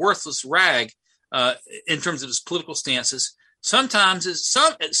liberal, worthless rag in terms of its political stances. Sometimes,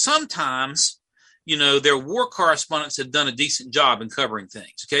 their war correspondents have done a decent job in covering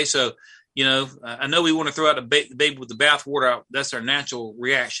things. Okay, so I know we want to throw out the baby with the bathwater. That's our natural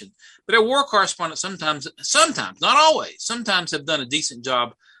reaction. But our war correspondents sometimes, not always, sometimes have done a decent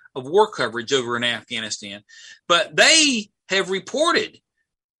job of war coverage over in Afghanistan. But they have reported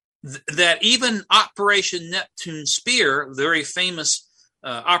that even Operation Neptune Spear, the very famous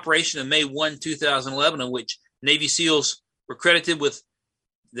operation of May 1, 2011, in which Navy SEALs were credited with,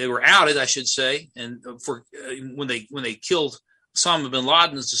 they were outed, I should say, and for when they killed Osama bin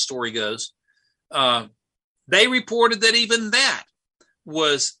Laden, as the story goes, they reported that even that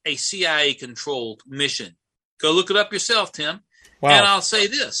was a CIA-controlled mission. Go look it up yourself, Tim. Wow. And I'll say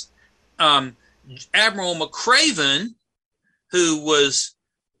this. Admiral McCraven was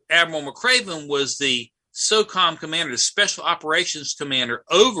the SOCOM commander, the Special Operations Commander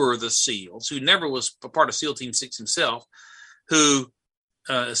over the SEALs, who never was a part of SEAL Team 6 himself, who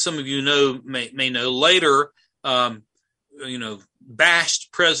some of you may know later,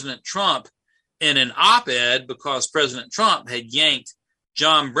 bashed President Trump in an op-ed because President Trump had yanked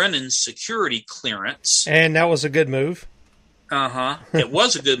John Brennan's security clearance. And that was a good move. It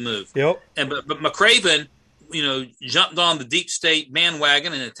was a good move. Yep. But McCraven, jumped on the deep state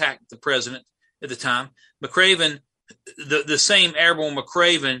bandwagon and attacked the president at the time. McCraven, the same Admiral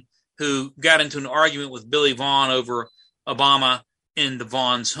McCraven who got into an argument with Billy Vaughn over Obama in the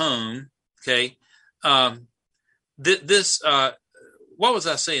Vaughn's home. Okay. What was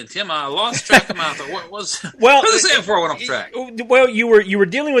I saying, Tim? I lost track of my thought. What was I saying before I went off track? Well, you were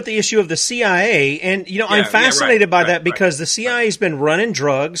dealing with the issue of the CIA, and I'm fascinated by that because the CIA has been running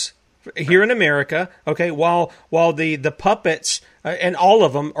drugs here in America. Okay, while the puppets and all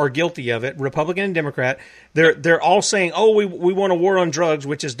of them are guilty of it, Republican and Democrat. They're all saying, "Oh, we want a war on drugs,"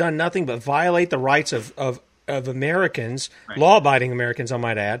 which has done nothing but violate the rights of Americans, law-abiding Americans, I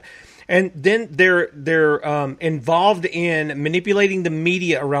might add. And then they're involved in manipulating the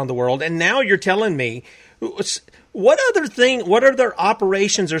media around the world. And now you're telling me, what other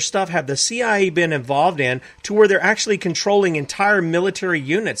operations or stuff have the CIA been involved in to where they're actually controlling entire military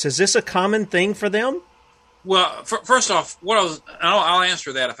units? Is this a common thing for them? Well, first off, I'll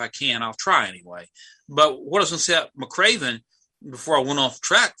answer that if I can. I'll try anyway. But what I was going to say about McCraven, before I went off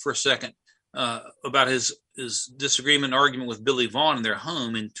track for a second, about his disagreement and argument with Billy Vaughn in their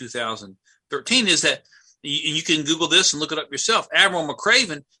home in 2013 is that you can Google this and look it up yourself. Admiral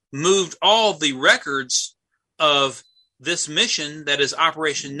McCraven moved all the records of this mission, that is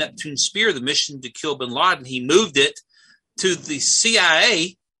Operation Neptune Spear, the mission to kill bin Laden. He moved it to the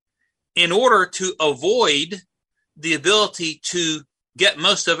CIA in order to avoid the ability to get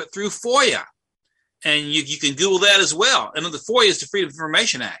most of it through FOIA. And you can Google that as well. And the FOIA is the Freedom of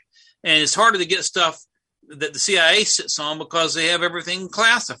Information Act. And it's harder to get stuff that the CIA sits on because they have everything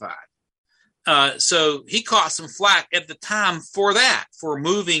classified. So he caught some flack at the time for that, for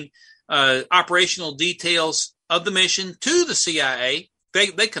moving operational details of the mission to the CIA.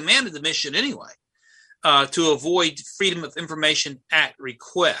 They commanded the mission anyway, to avoid Freedom of Information Act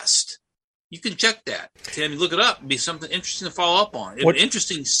request. You can check that, Tim. Look it up. It'd be something interesting to follow up on. It's an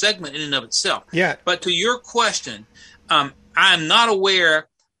interesting segment in and of itself. Yeah. But to your question, I'm not aware,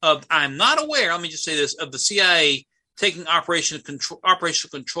 let me just say this, of the CIA taking operational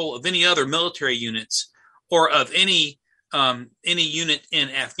control of any other military units or of any unit in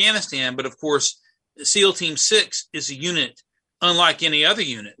Afghanistan. But of course, SEAL Team 6 is a unit unlike any other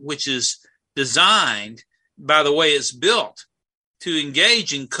unit, which is designed by the way it's built to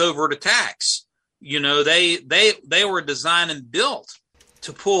engage in covert attacks they were designed and built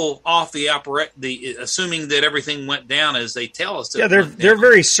to pull off the assuming that everything went down as they tell us. Yeah, they're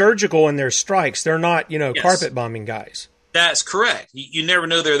very surgical in their strikes. They're not, Yes. carpet bombing guys. That's correct. You never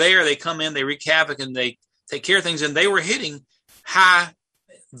know they're there. They come in, they wreak havoc, and they take care of things. And they were hitting high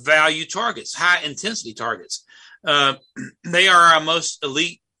value targets, high intensity targets. They are our most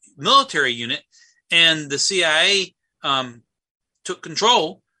elite military unit, and the CIA took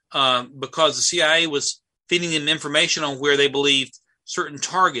control because the CIA was feeding them information on where they believed certain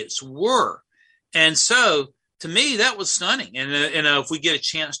targets were. And so, to me, that was stunning. And if we get a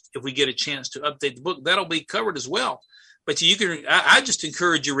chance to update the book, that'll be covered as well. But I just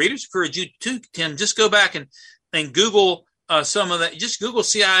encourage your readers, encourage you too, Tim, just go back and Google some of that. Just Google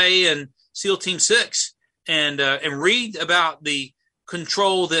CIA and SEAL Team 6 and read about the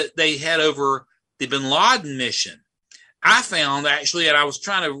control that they had over the Bin Laden mission. I found actually, and I was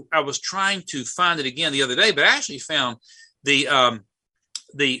trying to find it again the other day, but I actually found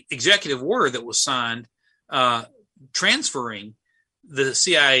the executive order that was signed transferring the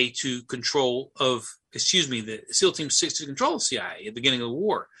CIA to control of, the SEAL Team 6 to control of CIA at the beginning of the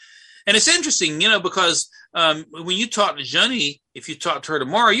war. And it's interesting, because when you talk to Joni, if you talk to her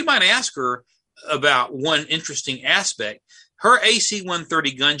tomorrow, you might ask her about one interesting aspect. Her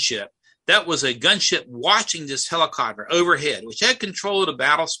AC-130 gunship, that was a gunship watching this helicopter overhead, which had control of the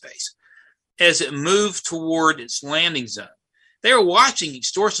battle space as it moved toward its landing zone. They were watching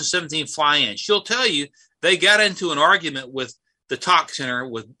Extortion 17 fly in. She'll tell you they got into an argument with the TOC center,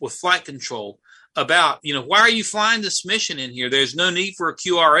 with flight control, about, why are you flying this mission in here? There's no need for a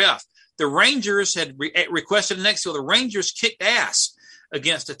QRF. The Rangers had requested an exfil. The Rangers kicked ass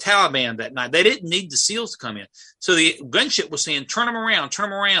against the Taliban that night. They didn't need the SEALs to come in. So the gunship was saying, turn them around.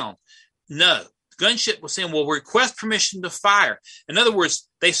 No. The gunship was saying, well, request permission to fire. In other words,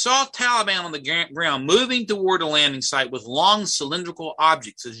 they saw Taliban on the ground moving toward a landing site with long cylindrical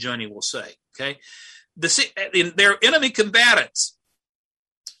objects, as Joni will say. Okay. They're enemy combatants.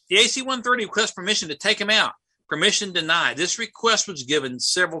 The AC-130 requests permission to take them out. Permission denied. This request was given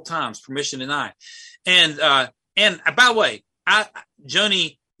several times. Permission denied. And by the way,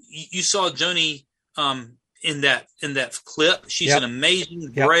 Joni, you saw Joni in that clip. She's an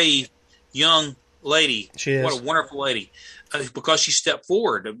amazing, brave young lady. She is. What a wonderful lady. Because she stepped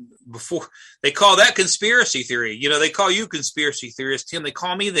forward before. They call that conspiracy theory. They call you conspiracy theorist, Tim. They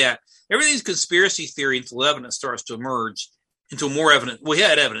call me that. Everything's conspiracy theory until evidence starts to emerge. Into more evidence. We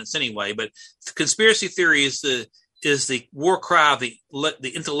had evidence anyway, but conspiracy theory is the war cry of the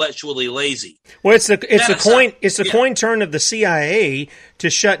intellectually lazy. Well, it's the coin turn of the CIA to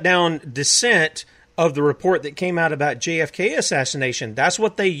shut down dissent of the report that came out about JFK assassination. That's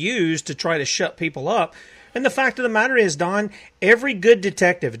what they used to try to shut people up. And the fact of the matter is, Don, every good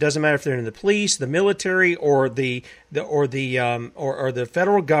detective, it doesn't matter if they're in the police, the military, or the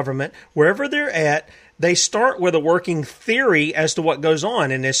federal government, wherever they're at, they start with a working theory as to what goes on.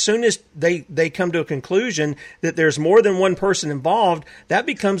 And as soon as they come to a conclusion that there's more than one person involved, that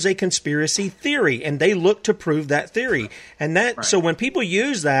becomes a conspiracy theory. And they look to prove that theory. And so when people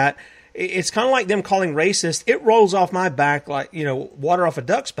use that, it's kind of like them calling racist. It rolls off my back like, water off a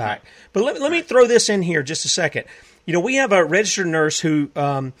duck's back. But let me throw this in here just a second. We have a registered nurse who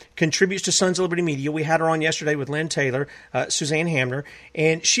contributes to Sons of Liberty Media. We had her on yesterday with Lynn Taylor, Suzanne Hamner,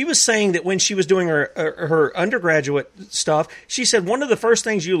 and she was saying that when she was doing her undergraduate stuff, she said one of the first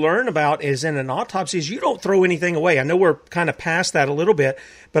things you learn about is in an autopsy is you don't throw anything away. I know we're kind of past that a little bit,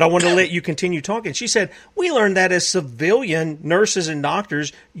 but I want to let you continue talking. She said, we learned that as civilian nurses and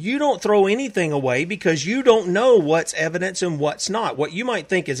doctors, you don't throw anything away because you don't know what's evidence and what's not. What you might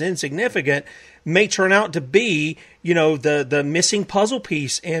think is insignificant may turn out to be, the missing puzzle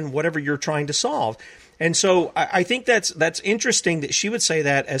piece in whatever you're trying to solve. And so I think that's interesting that she would say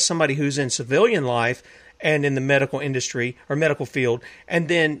that as somebody who's in civilian life and in the medical industry or medical field. And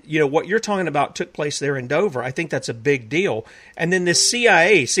then, what you're talking about took place there in Dover. I think that's a big deal. And then this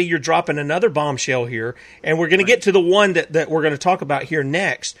CIA, see, you're dropping another bombshell here, and we're going to get to the one that we're going to talk about here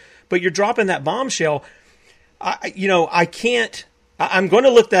next. But you're dropping that bombshell. I can't. I'm going to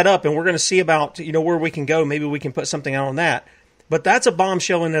look that up, and we're going to see about where we can go. Maybe we can put something out on that. But that's a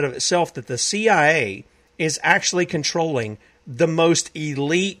bombshell in and of itself that the CIA is actually controlling the most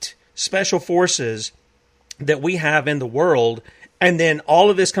elite special forces that we have in the world, and then all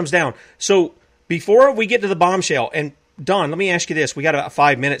of this comes down. So before we get to the bombshell, and Don, let me ask you this: we got about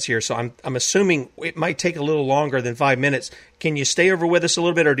 5 minutes here, so I'm assuming it might take a little longer than 5 minutes. Can you stay over with us a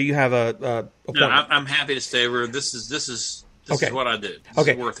little bit, or do you have a No, I'm happy to stay over. This is what I do. This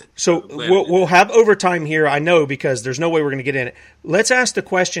is worth it. So we'll have overtime here, I know, because there's no way we're going to get in it. Let's ask the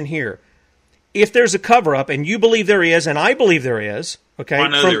question here. if there's a cover-up, and you believe there is, and I believe there is, okay? I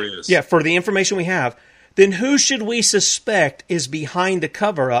know there is. Yeah, for the information we have, then who should we suspect is behind the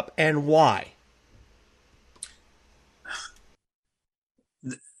cover-up and why?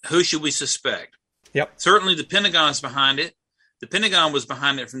 Who should we suspect? Yep. Certainly the Pentagon's behind it. The Pentagon was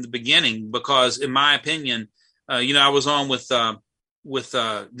behind it from the beginning because, in my opinion, I was on with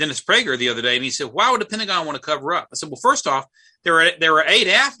Dennis Prager the other day, and he said, why would the Pentagon want to cover up? I said, well, first off, there were 8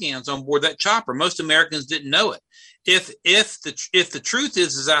 Afghans on board that chopper. Most Americans didn't know it. If the truth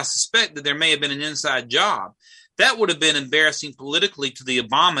is, as I suspect, that there may have been an inside job, that would have been embarrassing politically to the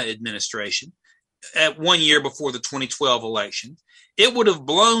Obama administration at 1 year before the 2012 election. It would have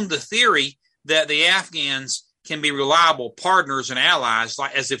blown the theory that the Afghans can be reliable partners and allies,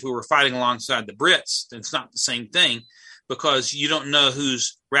 like as if we were fighting alongside the Brits. It's not the same thing because you don't know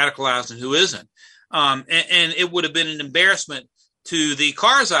who's radicalized and who isn't. And it would have been an embarrassment to the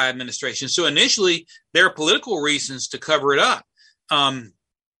Karzai administration. So initially, there are political reasons to cover it up.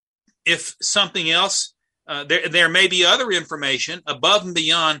 If something else, there may be other information above and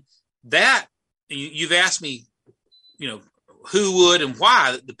beyond that. You've asked me, who would and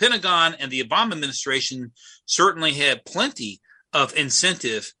why. The Pentagon and the Obama administration certainly had plenty of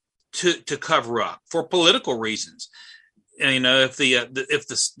incentive to cover up for political reasons. And, if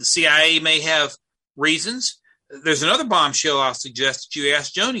the CIA may have reasons, there's another bombshell I'll suggest that you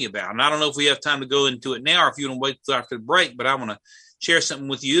ask Joni about. And I don't know if we have time to go into it now or if you want to wait till after the break, but I want to share something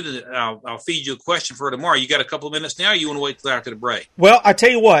with you. I'll feed you a question for tomorrow. You got a couple of minutes now, or you want to wait till after the break? Well, I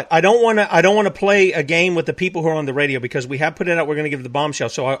tell you what, I don't want to play a game with the people who are on the radio because we have put it out. We're going to give the bombshell.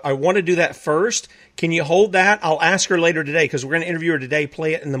 So I want to do that first. Can you hold that? I'll ask her later today because we're going to interview her today,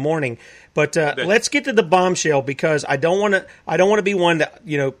 play it in the morning. But let's get to the bombshell because I don't want to be one that,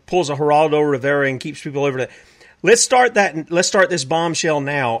 pulls a Geraldo Rivera and keeps people over to. Let's start this bombshell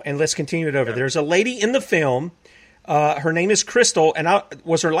now, and let's continue it over. Yeah. There's a lady in the film. Her name is Crystal, and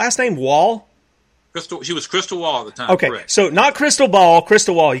was her last name Wall? Crystal. She was Crystal Wall at the time. Okay, correct. So not Crystal Ball,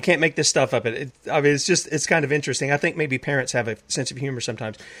 Crystal Wall. You can't make this stuff up. It's kind of interesting. I think maybe parents have a sense of humor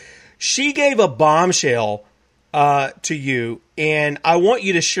sometimes. She gave a bombshell to you, and I want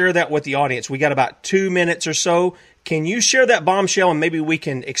you to share that with the audience. We got about 2 minutes or so. Can you share that bombshell, and maybe we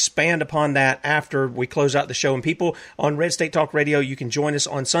can expand upon that after we close out the show? And people on Red State Talk Radio, you can join us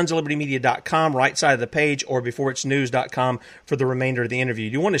on sonsoflibertymedia.com, right side of the page, or beforeitsnews.com for the remainder of the interview.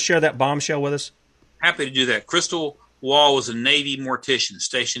 Do you want to share that bombshell with us? Happy to do that. Crystal Wall was a Navy mortician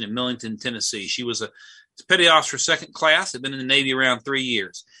stationed in Millington, Tennessee. She was a petty officer second class, had been in the Navy around 3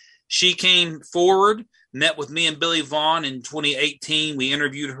 years. She came forward, met with me and Billy Vaughn in 2018. We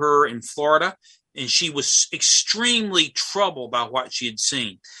interviewed her in Florida. And she was extremely troubled by what she had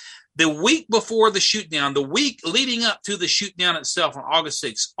seen. The week before the shootdown, the week leading up to the shootdown itself on August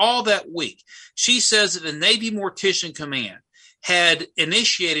 6th, all that week, she says that the Navy Mortician Command had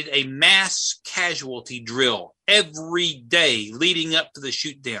initiated a mass casualty drill every day leading up to the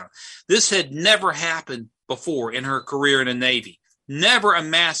shootdown. This had never happened before in her career in the Navy. Never a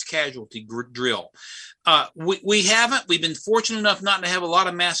mass casualty drill. We haven't. We've been fortunate enough not to have a lot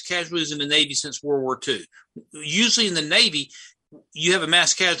of mass casualties in the Navy since World War II. Usually in the Navy, you have a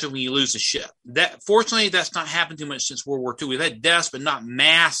mass casualty when you lose a ship. Fortunately, that's not happened too much since World War II. We've had deaths, but not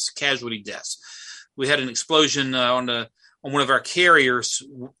mass casualty deaths. We had an explosion on one of our carriers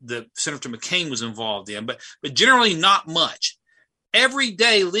that Senator McCain was involved in, but generally not much. Every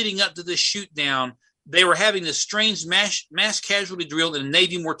day leading up to this shoot down, they were having this strange mass casualty drill in the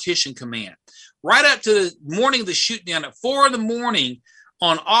Navy Mortician Command. Right up to the morning of the shoot down at 4 a.m.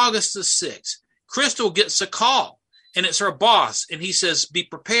 on August the 6th, Crystal gets a call, and it's her boss, and he says, be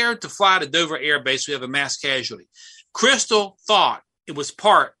prepared to fly to Dover Air Base. We have a mass casualty. Crystal thought it was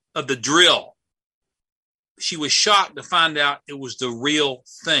part of the drill. She was shocked to find out it was the real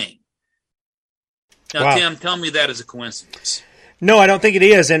thing. Now, wow. Tim, tell me that is a coincidence. No, I don't think it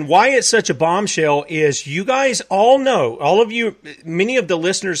is. And why it's such a bombshell is you guys all know, all of you, many of the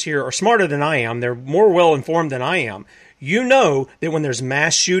listeners here are smarter than I am. They're more well-informed than I am. You know that when there's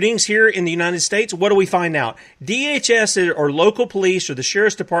mass shootings here in the United States, what do we find out? DHS or local police or the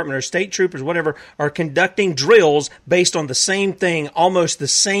sheriff's department or state troopers, whatever, are conducting drills based on the same thing almost the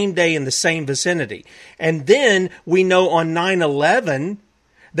same day in the same vicinity. And then we know on 9/11,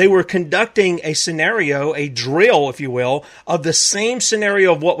 they were conducting a scenario, a drill, if you will, of the same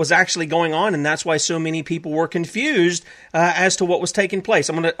scenario of what was actually going on, and that's why so many people were confused as to what was taking place.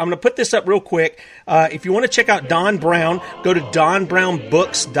 I'm gonna put this up real quick. If you want to check out Don Brown, go to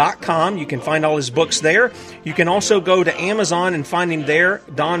donbrownbooks.com. You can find all his books there. You can also go to Amazon and find him there,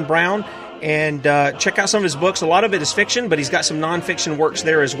 Don Brown. and check out some of his books. A lot of it is fiction, but he's got some nonfiction works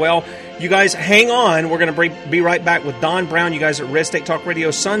there as well. You guys hang on. We're going to be right back with Don Brown. You guys at Red State Talk Radio,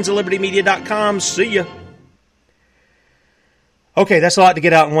 sonsoflibertymedia.com. See ya. Okay, that's a lot to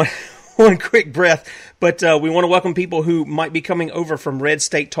get out in one quick breath, but we want to welcome people who might be coming over from Red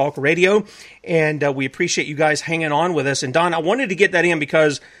State Talk Radio, and we appreciate you guys hanging on with us. And Don, I wanted to get that in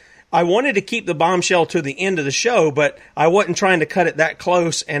because I wanted to keep the bombshell to the end of the show, but I wasn't trying to cut it that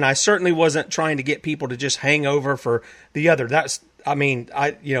close, and I certainly wasn't trying to get people to just hang over for the other.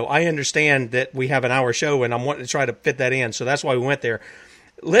 I understand that we have an hour show, and I'm wanting to try to fit that in, so that's why we went there.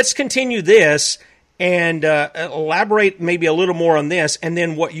 Let's continue this and elaborate maybe a little more on this, and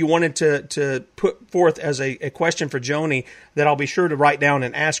then what you wanted to put forth as a question for Joni that I'll be sure to write down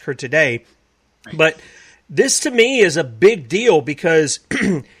and ask her today. Right. But this to me is a big deal because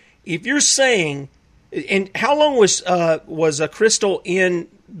if you're saying, and how long was Crystal in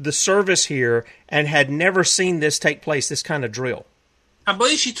the service here and had never seen this take place, this kind of drill? I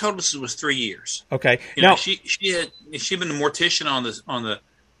believe she told us it was 3 years. Okay. Now she'd been a mortician on the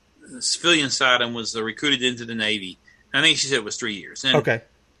civilian side and was recruited into the Navy. I think she said it was 3 years. And okay.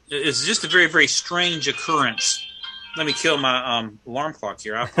 It's just a very, very strange occurrence. Let me kill my alarm clock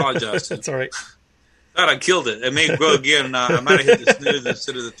here. I apologize. That's all right. Thought I killed it. It may go again, and I might have hit the snooze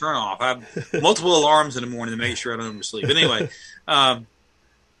instead of the turn off. I have multiple alarms in the morning to make sure I don't oversleep. But anyway, I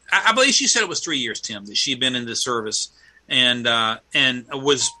believe she said it was 3 years, Tim, that she'd been in the service, and it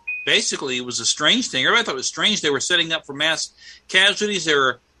was a strange thing. Everybody thought it was strange. They were setting up for mass casualties. They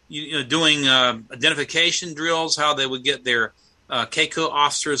were doing identification drills, how they would get their KCO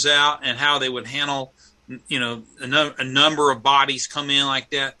officers out, and how they would handle a number of bodies come in like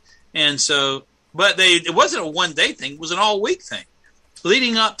that. And so, but it wasn't a one-day thing. It was an all-week thing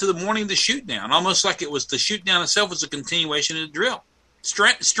leading up to the morning of the shoot-down, almost like it was the shoot-down itself was a continuation of the drill.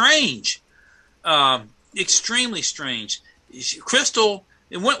 Strange. Extremely strange. Crystal,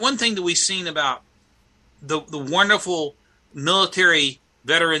 and one thing that we've seen about the wonderful military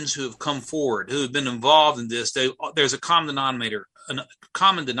veterans who have come forward, who have been involved in this, there's a common denominator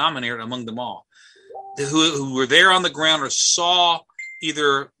among them all, who were there on the ground or saw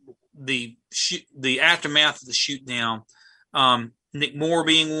either the aftermath of the shoot down. Nick Moore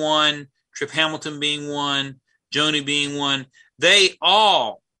being one, Trip Hamilton being one, Joni being one. They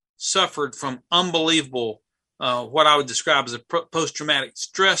all suffered from unbelievable, what I would describe as a post-traumatic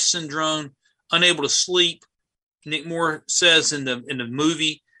stress syndrome, unable to sleep. Nick Moore says in the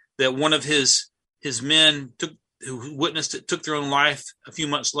movie that one of his men who witnessed it took their own life a few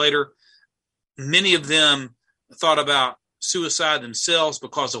months later. Many of them thought about suicide themselves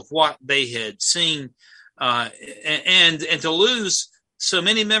because of what they had seen, and to lose so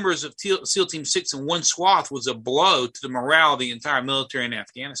many members of SEAL Team 6 in one swath was a blow to the morale of the entire military in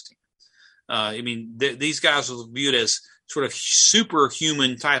Afghanistan. These guys were viewed as sort of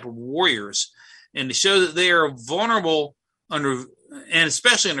superhuman type of warriors. And to show that they are vulnerable and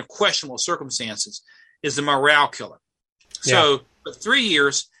especially under questionable circumstances, is the morale killer. So, but 3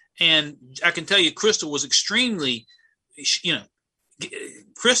 years, and I can tell you, Crystal was extremely,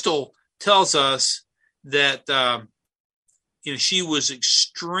 Crystal tells us that, she was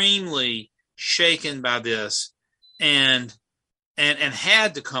extremely shaken by this and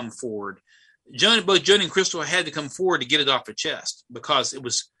had to come forward. Both Joni and Crystal had to come forward to get it off her chest because it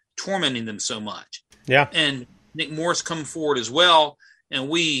was tormenting them so much. Yeah. And Nick Moore's come forward as well, and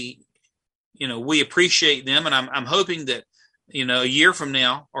we appreciate them, and I'm hoping that a year from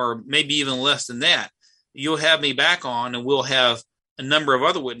now, or maybe even less than that, you'll have me back on, and we'll have a number of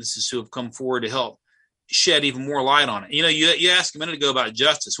other witnesses who have come forward to help shed even more light on it. You asked a minute ago about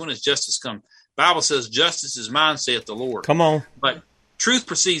justice. When does justice come? Bible says, "Justice is mine, saith the Lord." Come on. But truth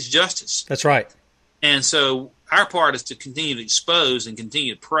precedes justice. That's right. And so our part is to continue to expose and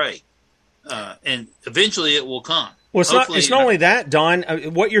continue to pray, and eventually it will come. Well, it's not only that, Don.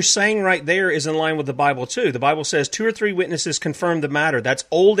 What you're saying right there is in line with the Bible, too. The Bible says 2 or 3 witnesses confirm the matter. That's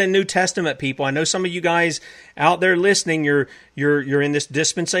Old and New Testament people. I know some of you guys out there listening, you're in this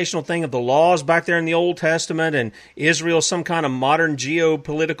dispensational thing of the laws back there in the Old Testament and Israel, some kind of modern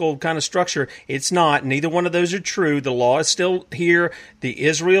geopolitical kind of structure. It's not. Neither one of those are true. The law is still here. The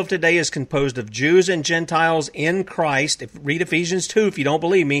Israel of today is composed of Jews and Gentiles in Christ. Read Ephesians 2 if you don't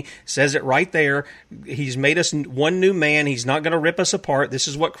believe me. It says it right there. He's made us one new man. He's not going to rip us apart. This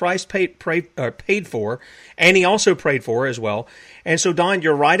is what Christ paid for, and he also prayed for as well. And so, Don,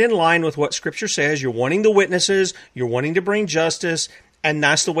 you're right in line with what Scripture says. You're wanting the witnesses. You're wanting to bring justice, and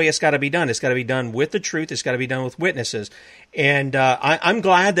that's the way it's got to be done. It's got to be done with the truth. It's got to be done with witnesses. And I'm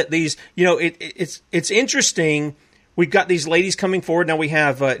glad that these, it's interesting we've got these ladies coming forward. Now we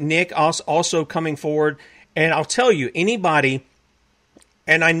have Nick also coming forward. And I'll tell you, anybody,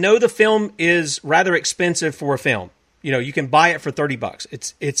 and I know the film is rather expensive for a film. You know, you can buy it for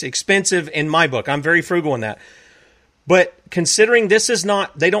 $30. It's expensive in my book. I'm very frugal in that. But considering this is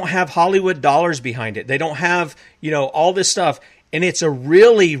not, they don't have Hollywood dollars behind it. They don't have, all this stuff. And it's a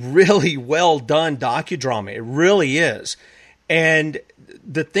really, really well done docudrama. It really is. And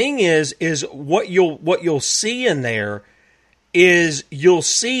the thing is what you'll see in there is you'll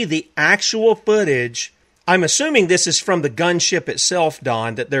see the actual footage. I'm assuming this is from the gunship itself,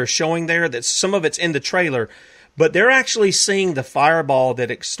 Don, that they're showing there. That some of it's in the trailer. But they're actually seeing the fireball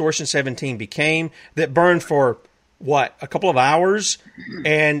that Extortion 17 became, that burned for, a couple of hours?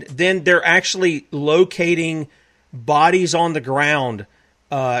 And then they're actually locating bodies on the ground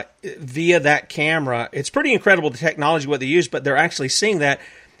via that camera. It's pretty incredible, the technology, what they use, but they're actually seeing that.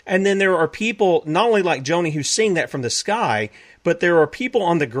 And then there are people, not only like Joni, who's seeing that from the sky, but there are people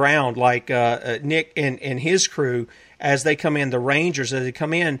on the ground, like Nick and his crew, as they come in, the Rangers, as they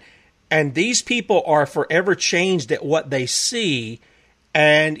come in. And these people are forever changed at what they see.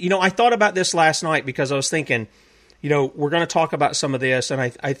 And, I thought about this last night because I was thinking, we're going to talk about some of this. And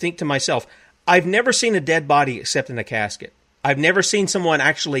I think to myself, I've never seen a dead body except in a casket. I've never seen someone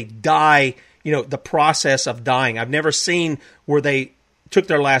actually die, the process of dying. I've never seen where they took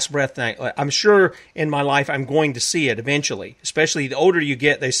their last breath. I'm sure in my life I'm going to see it eventually, especially the older you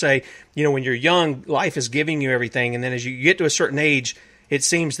get. They say, when you're young, life is giving you everything. And then as you get to a certain age, it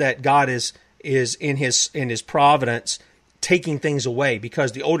seems that God is in his providence taking things away,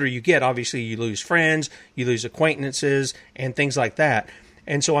 because the older you get, obviously you lose friends, you lose acquaintances, and things like that.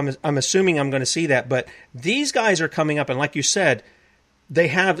 And so I'm assuming I'm going to see that. But these guys are coming up, and like you said, they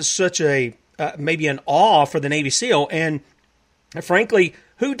have such a maybe an awe for the Navy SEAL. And frankly,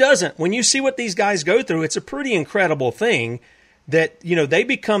 who doesn't? When you see what these guys go through, it's a pretty incredible thing that they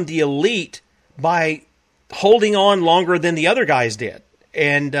become the elite by holding on longer than the other guys did.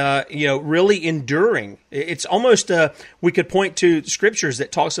 And, really enduring. It's almost, we could point to scriptures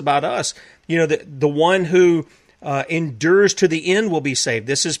that talks about us, the one who endures to the end will be saved.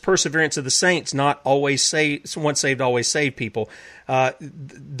 This is perseverance of the saints, not always saved, once saved, always saved people.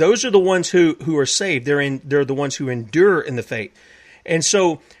 Those are the ones who are saved. They're the ones who endure in the faith. And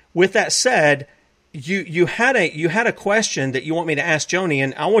so with that said, You had a question that you want me to ask Joni,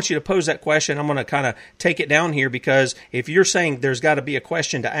 and I want you to pose that question. I'm going to kind of take it down here, because if you're saying there's got to be a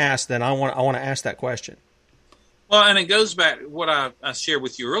question to ask, then I want to ask that question. Well, and it goes back to what I shared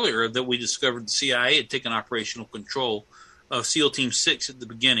with you earlier, that we discovered the CIA had taken operational control of SEAL Team 6 at the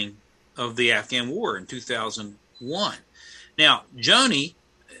beginning of the Afghan War in 2001. Now, Joni,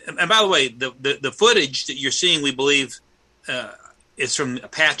 and by the way, the footage that you're seeing, we believe, is from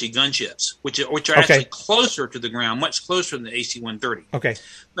Apache gunships, which are actually closer to the ground, much closer than the AC-130. Okay.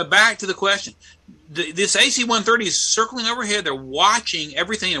 But back to the question. This AC-130 is circling overhead. They're watching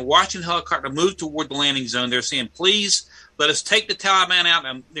everything. They're watching the helicopter move toward the landing zone. They're saying, please let us take the Taliban out.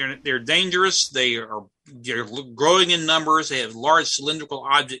 They're dangerous. They're growing in numbers. They have large cylindrical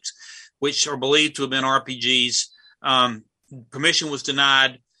objects, which are believed to have been RPGs. Permission was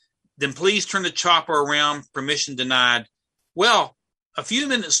denied. Then please turn the chopper around. Permission denied. Well, a few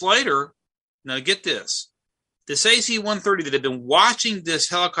minutes later, now get this, this AC-130 that had been watching this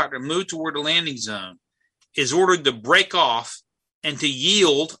helicopter move toward the landing zone is ordered to break off and to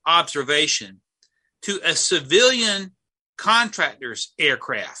yield observation to a civilian contractor's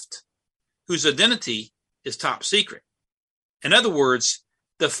aircraft whose identity is top secret. In other words,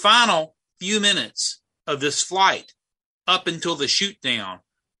 the final few minutes of this flight up until the shoot down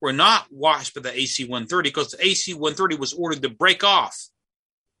were not watched by the AC-130, because the AC-130 was ordered to break off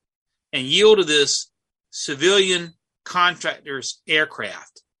and yield to this civilian contractor's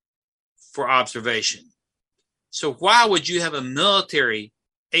aircraft for observation. So why would you have a military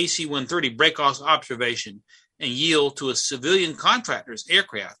AC-130 break off observation and yield to a civilian contractor's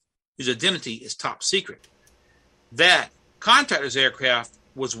aircraft whose identity is top secret? That contractor's aircraft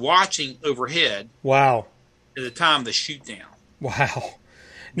was watching overhead. Wow. At the time of the shoot down. Wow.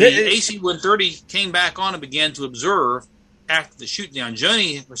 The AC-130 came back on and began to observe after the shoot down.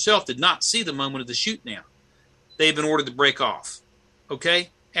 Joni herself did not see the moment of the shoot down. They've been ordered to break off. Okay?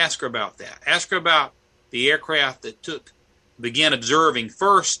 Ask her about that. Ask her about the aircraft that began observing.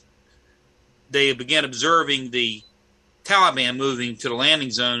 First, they began observing the Taliban moving to the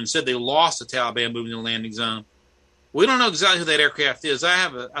landing zone and said they lost the Taliban moving to the landing zone. We don't know exactly who that aircraft is.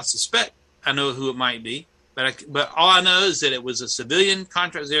 I suspect I know who it might be. But all I know is that it was a civilian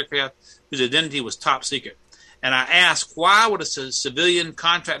contractor's aircraft whose identity was top secret. And I asked, why would a civilian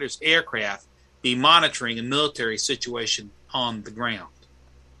contractor's aircraft be monitoring a military situation on the ground.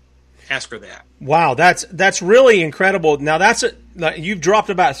 Ask her that. Wow, that's really incredible. Now you've dropped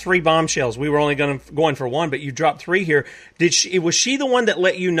about 3 bombshells. We were only going for 1, but you dropped 3 here. Was she the one that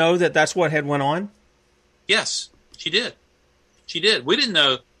let you know that that's what had went on? Yes, she did. We didn't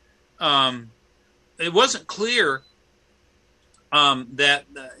know. It wasn't clear that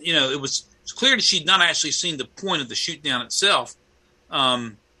it was clear that she'd not actually seen the point of the shoot down itself.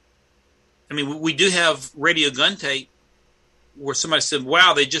 We do have radio gun tape where somebody said,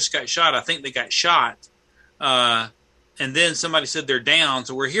 "Wow, they just got shot. I think they got shot." And then somebody said they're down.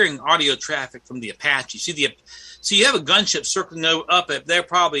 So we're hearing audio traffic from the Apache. So you have a gunship circling up at there,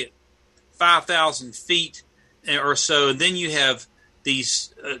 probably at 5,000 feet or so, and then you have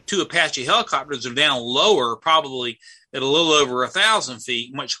these 2 Apache helicopters that are down lower, probably at a little over 1,000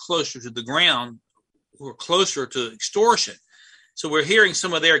 feet, much closer to the ground, or closer to Extortion. So we're hearing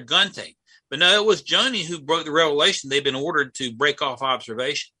some of their gun tape. But no, it was Joni who broke the revelation. They've been ordered to break off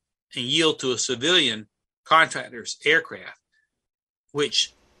observation and yield to a civilian contractor's aircraft,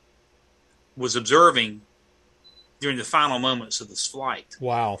 which was observing during the final moments of this flight.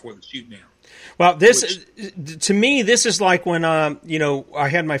 Wow. Before the shoot down. Well, to me, this is like when, I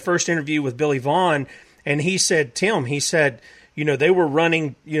had my first interview with Billy Vaughn, and he said, they were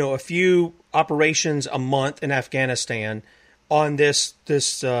running, a few operations a month in Afghanistan on this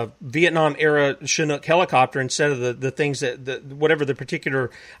Vietnam era Chinook helicopter instead of the things that whatever the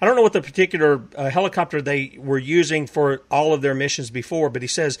particular, I don't know what the particular helicopter they were using for all of their missions before, but he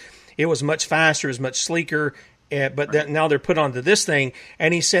says it was much faster, it was much sleeker. But now they're put onto this thing,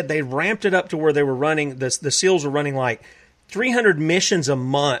 and he said they ramped it up to where they were running, the SEALs were running like 300 missions a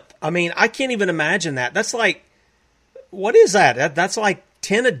month. I mean, I can't even imagine that. That's like, what is that? That's like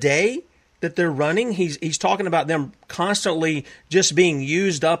 10 a day that they're running. He's talking about them constantly just being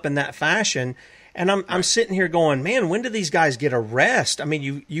used up in that fashion. And I'm sitting here going, man, when do these guys get a rest? I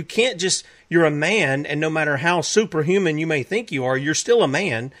mean, you can't just, you're a man, and no matter how superhuman you may think you are, you're still a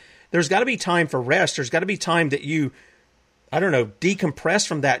man. There's got to be time for rest. There's got to be time that you, decompress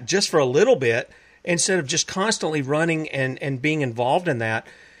from that just for a little bit instead of just constantly running and being involved in that.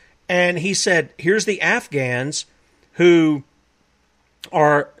 And he said, here's the Afghans who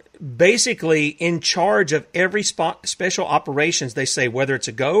are basically in charge of every special operations. They say whether it's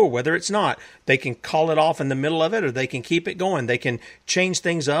a go or whether it's not. They can call it off in the middle of it, or they can keep it going. They can change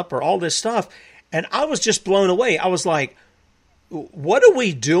things up or all this stuff. And I was just blown away. I was like, what are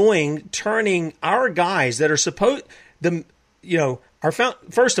we doing turning our guys that are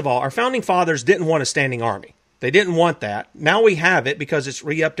first of all, our founding fathers didn't want a standing army. They didn't want that. Now we have it because it's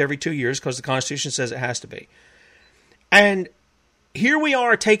re-upped every 2 years because the Constitution says it has to be. And here we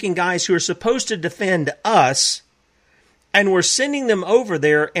are taking guys who are supposed to defend us, and we're sending them over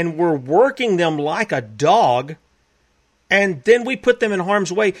there, and we're working them like a dog, and then we put them in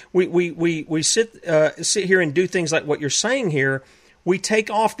harm's way. We sit here and do things like what you're saying here. We take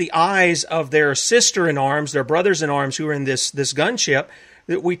off the eyes of their sister in arms, their brothers in arms who are in this gunship.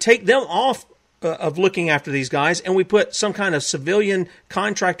 We take them off of looking after these guys, and we put some kind of civilian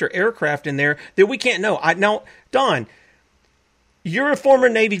contractor aircraft in there that we can't know. Now, Don, you're a former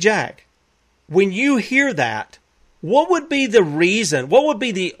Navy JAG. When you hear that, what would be the reason?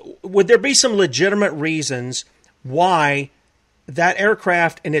 Would there be some legitimate reasons why that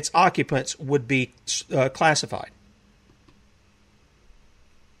aircraft and its occupants would be classified?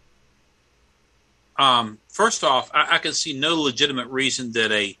 First off, I can see no legitimate reason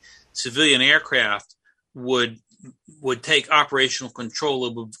that a civilian aircraft would take operational control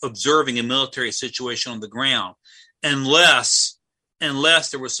of observing a military situation on the ground, unless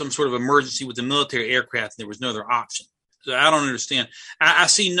there was some sort of emergency with the military aircraft and there was no other option. So I don't understand. I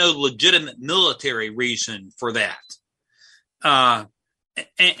see no legitimate military reason for that.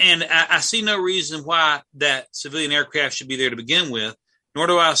 And I see no reason why that civilian aircraft should be there to begin with, nor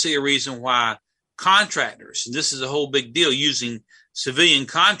do I see a reason why contractors, and this is a whole big deal, using civilian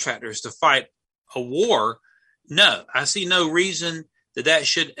contractors to fight a war. No, I see no reason that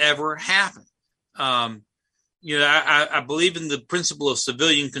should ever happen. I believe in the principle of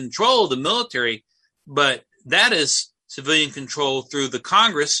civilian control of the military, but that is civilian control through the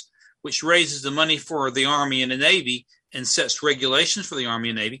Congress, which raises the money for the Army and the Navy and sets regulations for the Army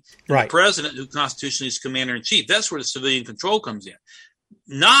and Navy. Right. The president, who constitutionally is commander-in-chief, that's where the civilian control comes in,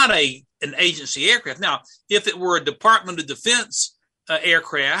 not an agency aircraft. Now, if it were a Department of Defense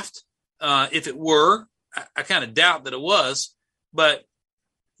aircraft, if it were, I kind of doubt that it was, but,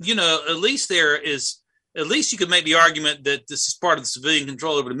 at least you could make the argument that this is part of the civilian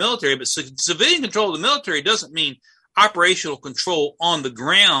control over the military, but civilian control of the military doesn't mean operational control on the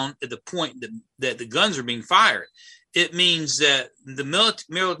ground at the point that the guns are being fired. It means that the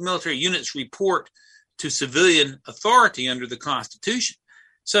military units report to civilian authority under the Constitution.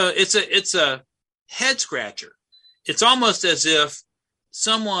 So it's a head scratcher. It's almost as if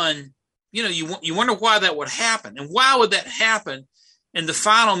someone, you wonder why that would happen. And why would that happen in the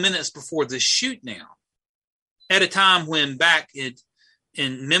final minutes before the shoot down, at a time when back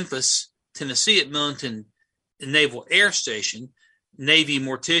in Memphis, Tennessee, at Millington Naval Air Station, Navy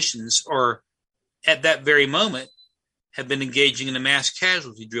morticians are at that very moment have been engaging in a mass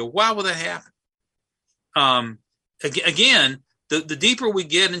casualty drill. Why would that happen? Again, the deeper we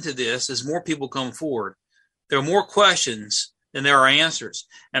get into this, as more people come forward, there are more questions than there are answers.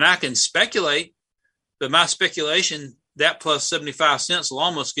 And I can speculate, but my speculation, that plus 75 cents will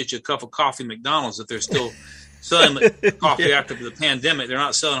almost get you a cup of coffee at McDonald's if they're still selling coffee after the pandemic. They're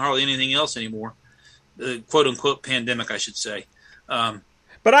not selling hardly anything else anymore. The quote unquote pandemic, I should say.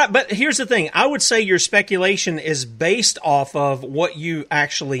 But here's the thing. I would say your speculation is based off of what you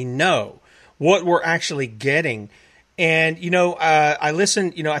actually know, what we're actually getting. And, I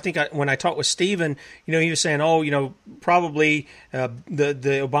listened, I think when I talked with Stephen, he was saying, probably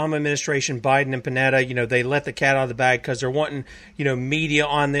the Obama administration, Biden and Panetta, they let the cat out of the bag because they're wanting, media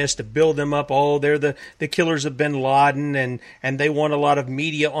on this to build them up. Oh, they're the killers of bin Laden, and they want a lot of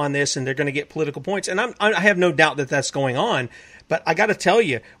media on this, and they're going to get political points. And I have no doubt that that's going on. But I got to tell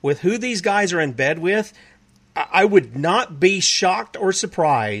you, with who these guys are in bed with, I would not be shocked or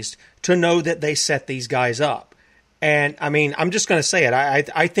surprised to know that they set these guys up. And I mean, I'm just going to say it.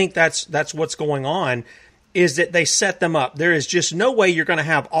 I think that's what's going on, is that they set them up. There is just no way you're going to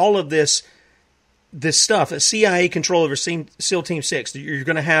have all of this stuff, a CIA control over SEAL Team 6. You're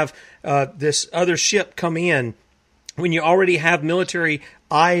going to have this other ship come in when you already have military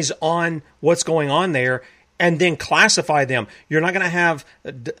eyes on what's going on there, and then classify them. You're not going to have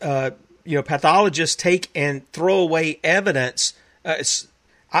pathologists take and throw away evidence.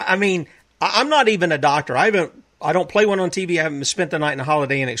 I mean, I'm not even a doctor. I don't play one on TV. I haven't spent the night in a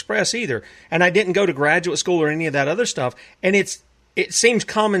Holiday Inn Express either. And I didn't go to graduate school or any of that other stuff. And it seems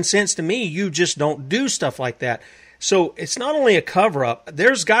common sense to me. You just don't do stuff like that. So it's not only a cover-up.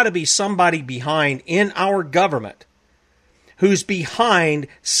 There's got to be somebody behind in our government who's behind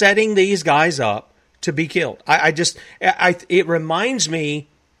setting these guys up to be killed. It reminds me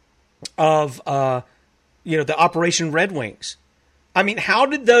of the Operation Red Wings. I mean, how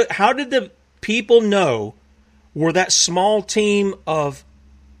did the people know where that small team of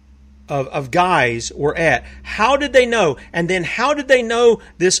guys were at? How did they know? And then how did they know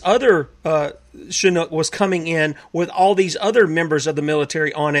this other Chinook was coming in with all these other members of the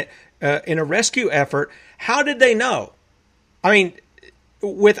military on it in a rescue effort? How did they know? I mean,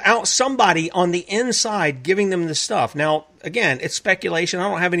 without somebody on the inside giving them the stuff. Now, again, it's speculation. I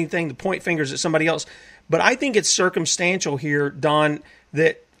don't have anything to point fingers at somebody else. But I think it's circumstantial here, Don,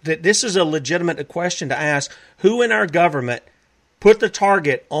 that this is a legitimate question to ask. Who in our government put the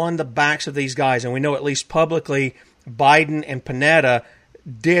target on the backs of these guys? And we know at least publicly Biden and Panetta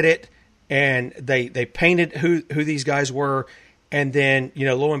did it, and they painted who these guys were. And then,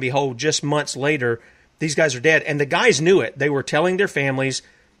 lo and behold, just months later, these guys are dead. And the guys knew it. They were telling their families,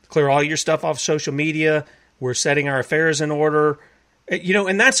 clear all your stuff off social media. We're setting our affairs in order.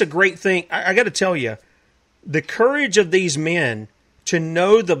 And that's a great thing. I got to tell you, the courage of these men to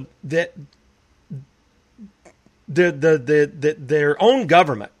know that their own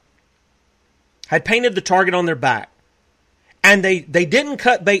government had painted the target on their back, and they didn't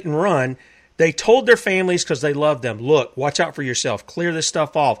cut bait and run. They told their families, because they loved them, look, watch out for yourself, clear this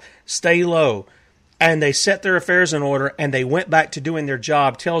stuff off, stay low. And they set their affairs in order, and they went back to doing their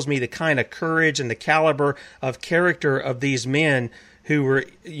job. Tells me the kind of courage and the caliber of character of these men who were,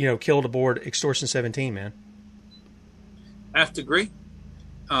 killed aboard Extortion 17, man. I have to agree.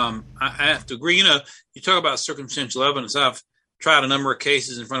 I have to agree. You talk about circumstantial evidence. I've tried a number of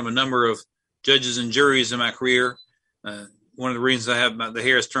cases in front of a number of judges and juries in my career. One of the reasons I have the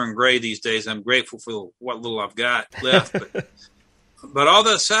hair has turned gray these days, I'm grateful for what little I've got left. But all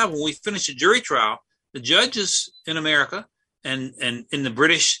that aside, when we finish a jury trial, the judges in America and in the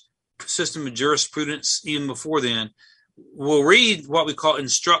British system of jurisprudence, even before then, will read what we call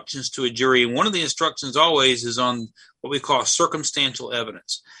instructions to a jury. And one of the instructions always is on what we call circumstantial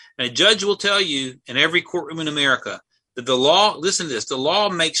evidence. And a judge will tell you in every courtroom in America that the law, listen to this, the law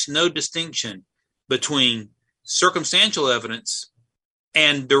makes no distinction between circumstantial evidence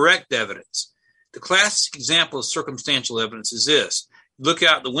and direct evidence. The classic example of circumstantial evidence is this. Look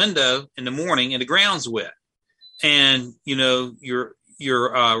out the window in the morning and the ground's wet, and your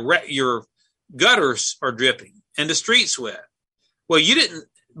gutters are dripping. and the streets wet. Well, you didn't,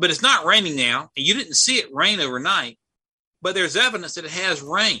 but it's not raining now, and you didn't see it rain overnight, but there's evidence that it has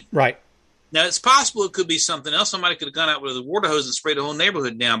rained. Right. Now, it's possible it could be something else. Somebody could have gone out with a water hose and sprayed the whole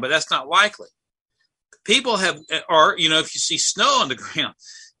neighborhood down, but that's not likely. People if you see snow on the ground,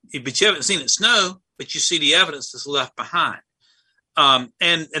 but you haven't seen it snow, but you see the evidence that's left behind.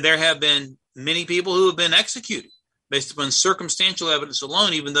 And there have been many people who have been executed based upon circumstantial evidence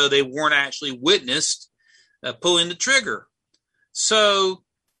alone, even though they weren't actually witnessed pulling the trigger. So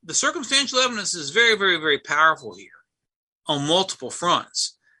the circumstantial evidence is very, very, very powerful here on multiple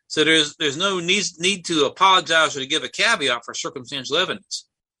fronts. So there's no need to apologize or to give a caveat for circumstantial evidence.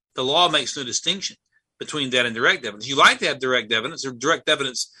 The law makes no distinction between that and direct evidence. You like to have direct evidence, or direct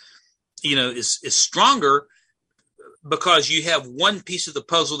evidence, is stronger because you have one piece of the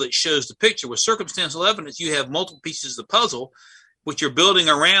puzzle that shows the picture. With circumstantial evidence, you have multiple pieces of the puzzle, which you're building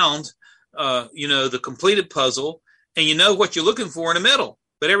around, the completed puzzle, and you know what you're looking for in the middle.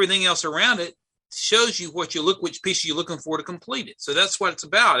 But everything else around it shows you which piece you're looking for to complete it. So that's what it's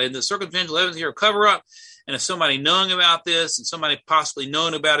about. And the circumstantial evidence here, cover up, and if somebody knowing about this and somebody possibly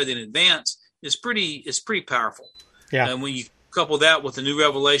knowing about it in advance, it's pretty powerful. Yeah. And when you couple that with the new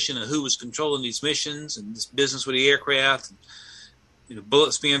revelation of who was controlling these missions and this business with the aircraft, and,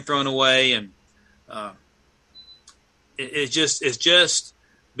 bullets being thrown away, and it's just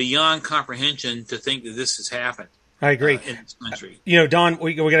beyond comprehension to think that this has happened. I agree. In this country. Don,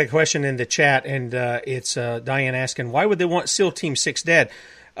 we got a question in the chat, and it's Diane asking, why would they want SEAL Team 6 dead?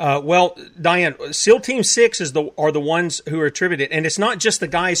 Well, Diane, SEAL Team 6 are the ones who are attributed, and it's not just the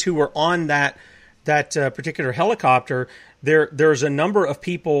guys who were on that particular helicopter. There's a number of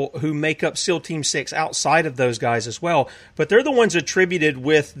people who make up SEAL Team 6 outside of those guys as well, but they're the ones attributed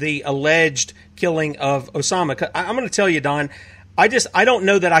with the alleged killing of Osama. I'm going to tell you, Don, I don't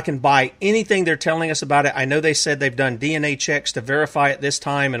know that I can buy anything they're telling us about it. I know they said they've done DNA checks to verify it this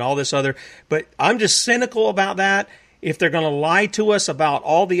time and all this other, but I'm just cynical about that. If they're going to lie to us about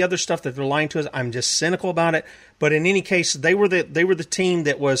all the other stuff that they're lying to us, I'm just cynical about it. But in any case, they were the team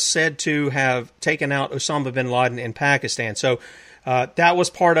that was said to have taken out Osama bin Laden in Pakistan. So that was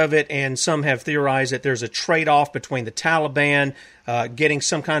part of it, and some have theorized that there's a trade-off between the Taliban getting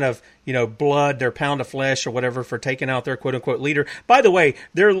some kind of blood, their pound of flesh or whatever, for taking out their quote-unquote leader. By the way,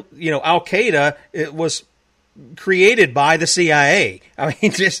 Al-Qaeda, it was created by the CIA. I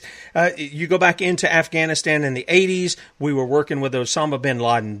mean, just you go back into Afghanistan in the 80s, we were working with Osama bin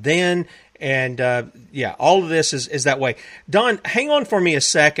Laden then, and all of this is that way. Don, hang on for me a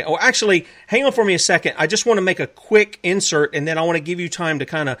second. Hang on for me a second. I just want to make a quick insert, and then I want to give you time to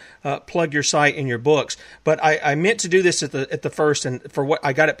kind of plug your site and your books. But I meant to do this at the first, and for what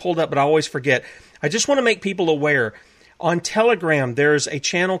I got it pulled up, but I always forget. I just want to make people aware. On Telegram, there's a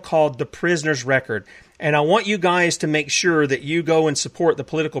channel called The Prisoner's Record. And I want you guys to make sure that you go and support the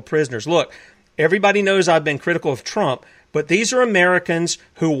political prisoners. Look, everybody knows I've been critical of Trump, but these are Americans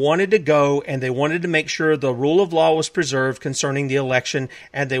who wanted to go, and they wanted to make sure the rule of law was preserved concerning the election,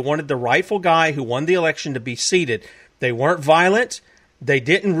 and they wanted the rightful guy who won the election to be seated. They weren't violent. They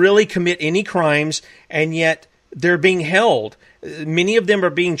didn't really commit any crimes, and yet they're being held. Many of them are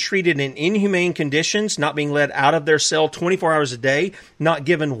being treated in inhumane conditions, not being let out of their cell 24 hours a day, not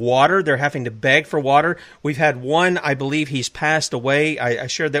given water. They're having to beg for water. We've had one, I believe he's passed away. I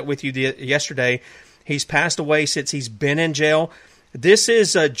shared that with you yesterday. He's passed away since he's been in jail. This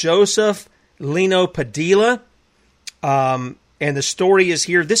is Joseph Lino Padilla, and the story is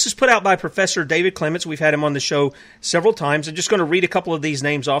here. This is put out by Professor David Clements. We've had him on the show several times. I'm just going to read a couple of these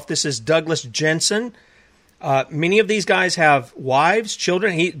names off. This is Douglas Jensen. Many of these guys have wives,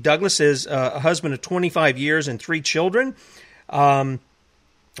 children. Douglas is a husband of 25 years and 3 children.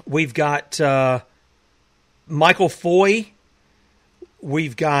 We've got Michael Foy.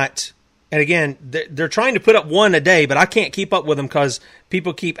 We've got, and again, they're trying to put up one a day, but I can't keep up with them because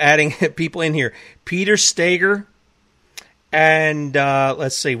people keep adding people in here. Peter Stager. And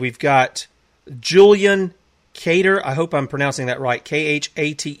let's see, we've got Julian Cater. I hope I'm pronouncing that right.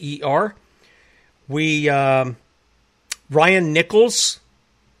 Khater. Ryan Nichols.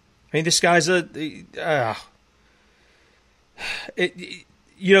 I mean, this guy's here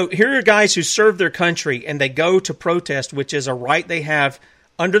are guys who serve their country and they go to protest, which is a right they have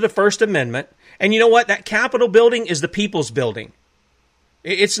under the First Amendment. And you know what? That Capitol building is the people's building.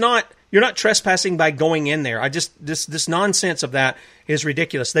 It's not, you're not trespassing by going in there. This nonsense of that is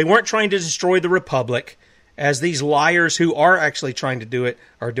ridiculous. They weren't trying to destroy the Republic, as these liars who are actually trying to do it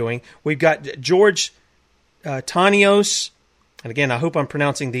are doing. We've got George Tanios, and again, I hope I'm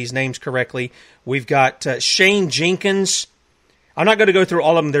pronouncing these names correctly. We've got Shane Jenkins. I'm not going to go through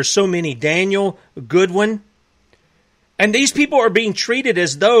all of them. There's so many. Daniel Goodwin. And these people are being treated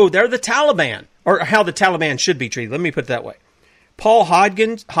as though they're the Taliban, or how the Taliban should be treated. Let me put it that way. Paul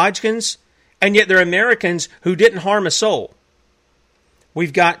Hodgkins, and yet they're Americans who didn't harm a soul.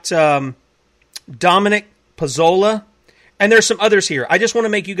 We've got Dominic Pizzola, and there's some others here. I just want to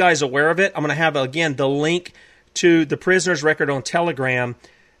make you guys aware of it. I'm going to have, again, the link to the prisoner's record on Telegram,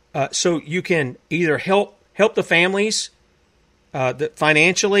 so you can either help the families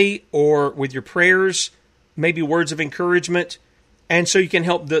financially or with your prayers, maybe words of encouragement, and so you can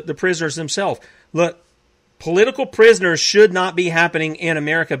help the prisoners themselves. Look, political prisoners should not be happening in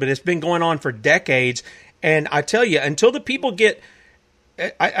America, but it's been going on for decades. And I tell you, until the people get,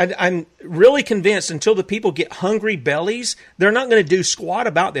 I'm really convinced, until the people get hungry bellies, they're not going to do squat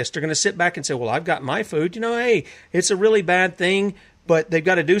about this. They're going to sit back and say, well, I've got my food. You know, hey, it's a really bad thing, but they've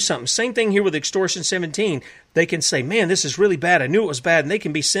got to do something. Same thing here with Extortion 17. They can say, man, this is really bad. I knew it was bad. And they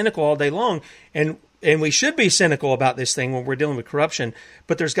can be cynical all day long. And we should be cynical about this thing when we're dealing with corruption.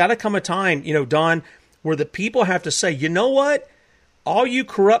 But there's got to come a time, Don, where the people have to say, you know what? All you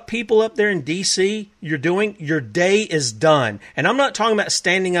corrupt people up there in D.C., your day is done. And I'm not talking about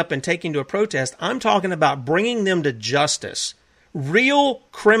standing up and taking to a protest. I'm talking about bringing them to justice. Real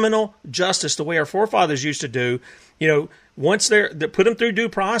criminal justice, the way our forefathers used to do. Once they put them through due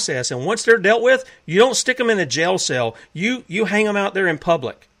process, and once they're dealt with, you don't stick them in a jail cell. You hang them out there in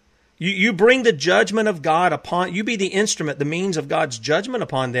public. You bring the judgment of God upon, you be the instrument, the means of God's judgment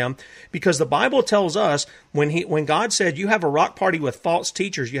upon them, because the Bible tells us when God said you have a rock party with false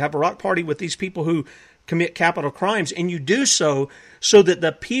teachers, you have a rock party with these people who commit capital crimes, and you do so that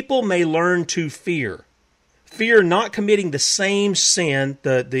the people may learn to fear. Fear not committing the same sin,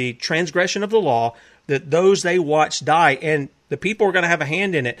 the transgression of the law, that those they watch die. And the people are going to have a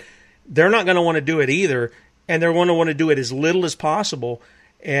hand in it. They're not going to want to do it either, and they're going to want to do it as little as possible.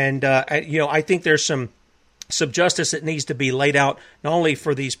 And, I think there's some justice that needs to be laid out, not only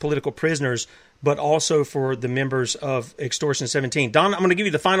for these political prisoners, but also for the members of Extortion 17. Don, I'm going to give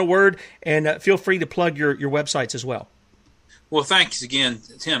you the final word, and feel free to plug your websites as well. Well, thanks again,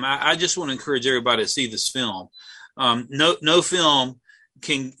 Tim. I just want to encourage everybody to see this film. No film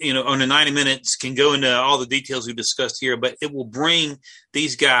can, on the 90 minutes can go into all the details we discussed here, but it will bring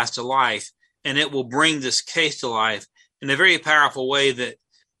these guys to life, and it will bring this case to life in a very powerful way that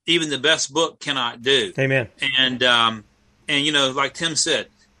even the best book cannot do. Amen. And like Tim said,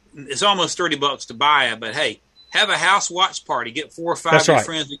 it's almost $30 to buy it, but hey, have a house watch party, get 4 or 5 of your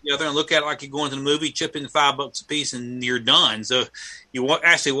friends together and look at it like you're going to the movie, chip in $5 a piece and you're done. So you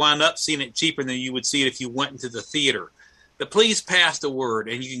actually wind up seeing it cheaper than you would see it if you went into the theater. But please pass the word,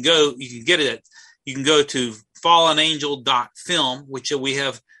 and you can go to fallenangel.film, which we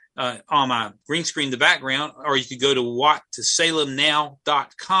have on my green screen in the background, or you could go to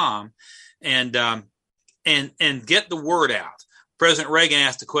salemnow.com and get the word out. President Reagan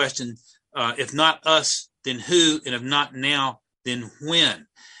asked the question, if not us, then who? And if not now, then when?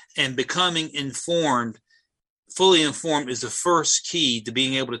 And becoming informed, fully informed, is the first key to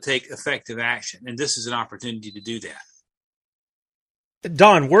being able to take effective action. And this is an opportunity to do that.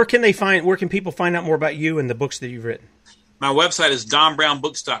 Don, where can people find out more about you and the books that you've written? My website is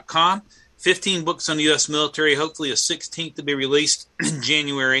donbrownbooks.com. 15 books on the U.S. military, hopefully a 16th to be released in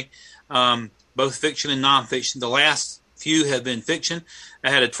January, both fiction and nonfiction. The last few have been fiction. I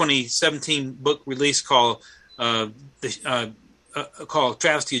had a 2017 book release called Travesty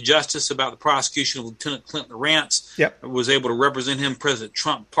of Justice, about the prosecution of Lieutenant Clint Lawrence. Yep. I was able to represent him. President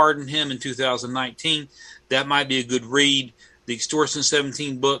Trump pardoned him in 2019. That might be a good read. The Extortion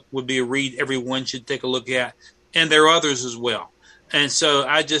 17 book would be a read everyone should take a look at. And there are others as well. And so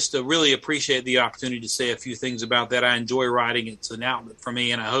I just really appreciate the opportunity to say a few things about that. I enjoy writing. It's an outlet for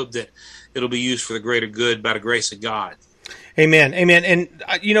me, and I hope that it'll be used for the greater good by the grace of God. Amen. Amen. And,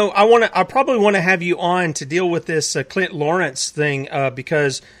 I probably want to have you on to deal with this Clint Lawrence thing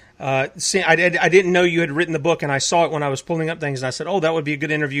because I didn't know you had written the book, and I saw it when I was pulling up things, and I said, oh, that would be a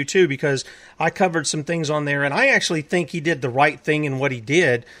good interview too, because I covered some things on there, and I actually think he did the right thing in what he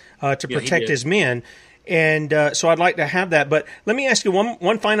did to protect his men. And so I'd like to have that. But let me ask you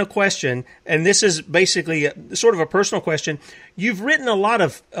one final question, and this is basically sort of a personal question. You've written a lot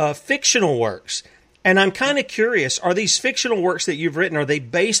of fictional works, and I'm kind of curious, are these fictional works that you've written, are they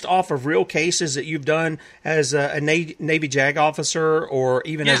based off of real cases that you've done as a Navy JAG officer or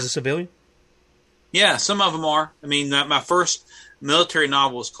even as a civilian? Yeah, some of them are. I mean, my first military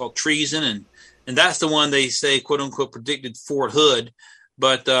novel was called Treason, and that's the one they say, quote unquote, predicted Fort Hood.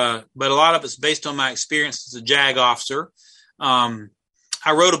 But a lot of it's based on my experience as a JAG officer. I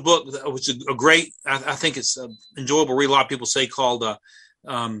wrote a book, which is a great, I think it's an enjoyable read. A lot of people say called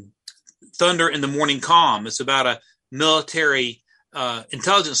Thunder in the Morning Calm. It's about military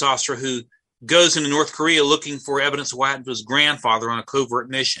intelligence officer who goes into North Korea looking for evidence of what happened to his grandfather on a covert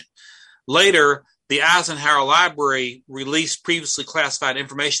mission. Later, the Eisenhower Library released previously classified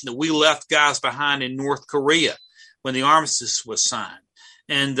information that we left guys behind in North Korea when the armistice was signed.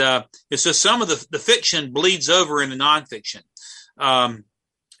 And it's just some of the fiction bleeds over into nonfiction.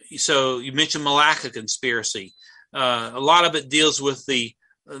 So you mentioned Malacca conspiracy. A lot of it deals with the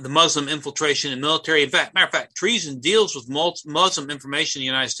Muslim infiltration in military. Matter of fact, treason deals with Muslim information in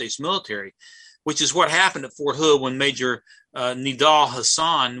the United States military, which is what happened at Fort Hood when Major Nidal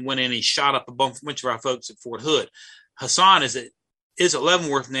Hassan went in and he shot up a bunch of our folks at Fort Hood. Hassan is at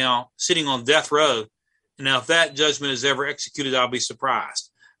Leavenworth now, sitting on death row. And now, if that judgment is ever executed, I'll be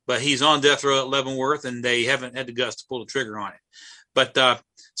surprised. But he's on death row at Leavenworth, and they haven't had the guts to pull the trigger on it. But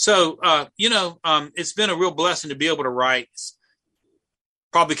it's been a real blessing to be able to write. It's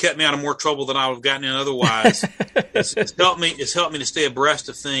probably kept me out of more trouble than I would have gotten in otherwise. It's helped me to stay abreast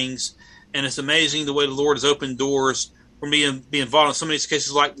of things. And it's amazing the way the Lord has opened doors for me to be involved in some of these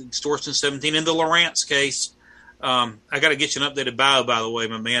cases, like the Extortion 17 and the Lawrence case. I got to get you an updated bio, by the way,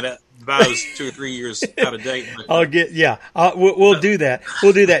 my man. That bio is 2 or 3 years out of date. We'll do that.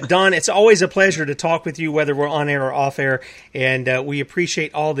 We'll do that. Don, it's always a pleasure to talk with you, whether we're on air or off air, and we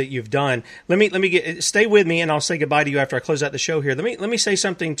appreciate all that you've done. Let me stay with me, and I'll say goodbye to you after I close out the show here. Let me say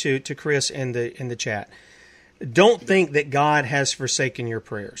something to Chris in the chat. Don't think that God has forsaken your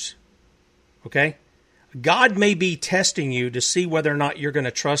prayers. Okay? God may be testing you to see whether or not you're going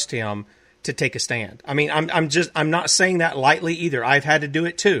to trust Him to take a stand. I mean, I'm not saying that lightly either. I've had to do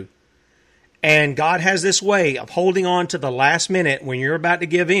it too. And God has this way of holding on to the last minute when you're about to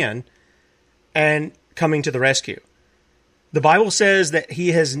give in and coming to the rescue. The Bible says that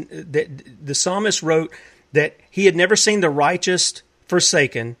the psalmist wrote that he had never seen the righteous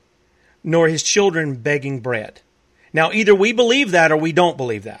forsaken, nor his children begging bread. Now, either we believe that or we don't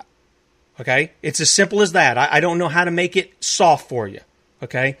believe that. Okay? It's as simple as that. I don't know how to make it soft for you.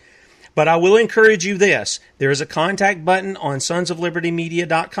 Okay? But I will encourage you this. There is a contact button on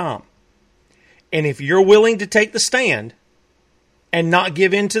sonsoflibertymedia.com. And if you're willing to take the stand and not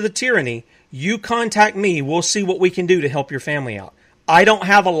give in to the tyranny, you contact me. We'll see what we can do to help your family out. I don't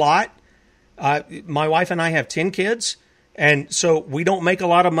have a lot. My wife and I have 10 kids, and so we don't make a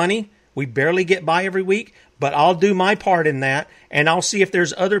lot of money. We barely get by every week, but I'll do my part in that, and I'll see if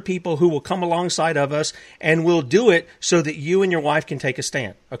there's other people who will come alongside of us, and we'll do it so that you and your wife can take a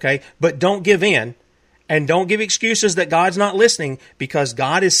stand, okay? But don't give in, and don't give excuses that God's not listening, because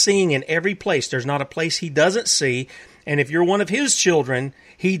God is seeing in every place. There's not a place He doesn't see, and if you're one of His children,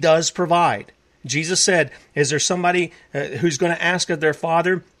 He does provide. Jesus said, is there somebody who's going to ask of their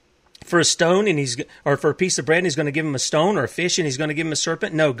father for a stone or for a piece of bread and He's going to give him a stone, or a fish and He's going to give him a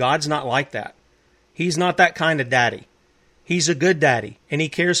serpent? No, God's not like that. He's not that kind of daddy. He's a good daddy, and He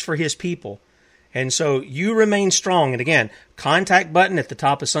cares for His people. And so you remain strong. And again, contact button at the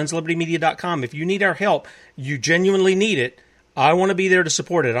top of sonsoflibertymedia.com. If you need our help, you genuinely need it, I want to be there to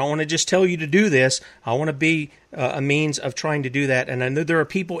support it. I don't want to just tell you to do this. I want to be a means of trying to do that. And I know there are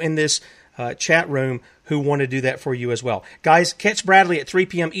people in this chat room who want to do that for you as well. Guys, catch Bradley at 3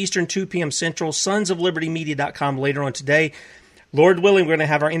 p.m. Eastern, 2 p.m. Central, sonsoflibertymedia.com later on today. Lord willing, we're going to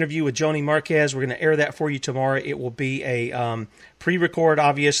have our interview with Joni Marquez. We're going to air that for you tomorrow. It will be a pre-record,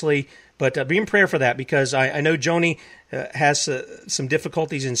 obviously, but be in prayer for that, because I know Joni has some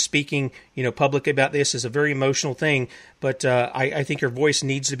difficulties in speaking, public about this. It's a very emotional thing, but I think her voice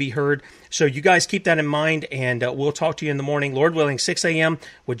needs to be heard. So you guys keep that in mind, and we'll talk to you in the morning, Lord willing, 6 a.m.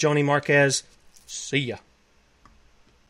 with Joni Marquez. See ya.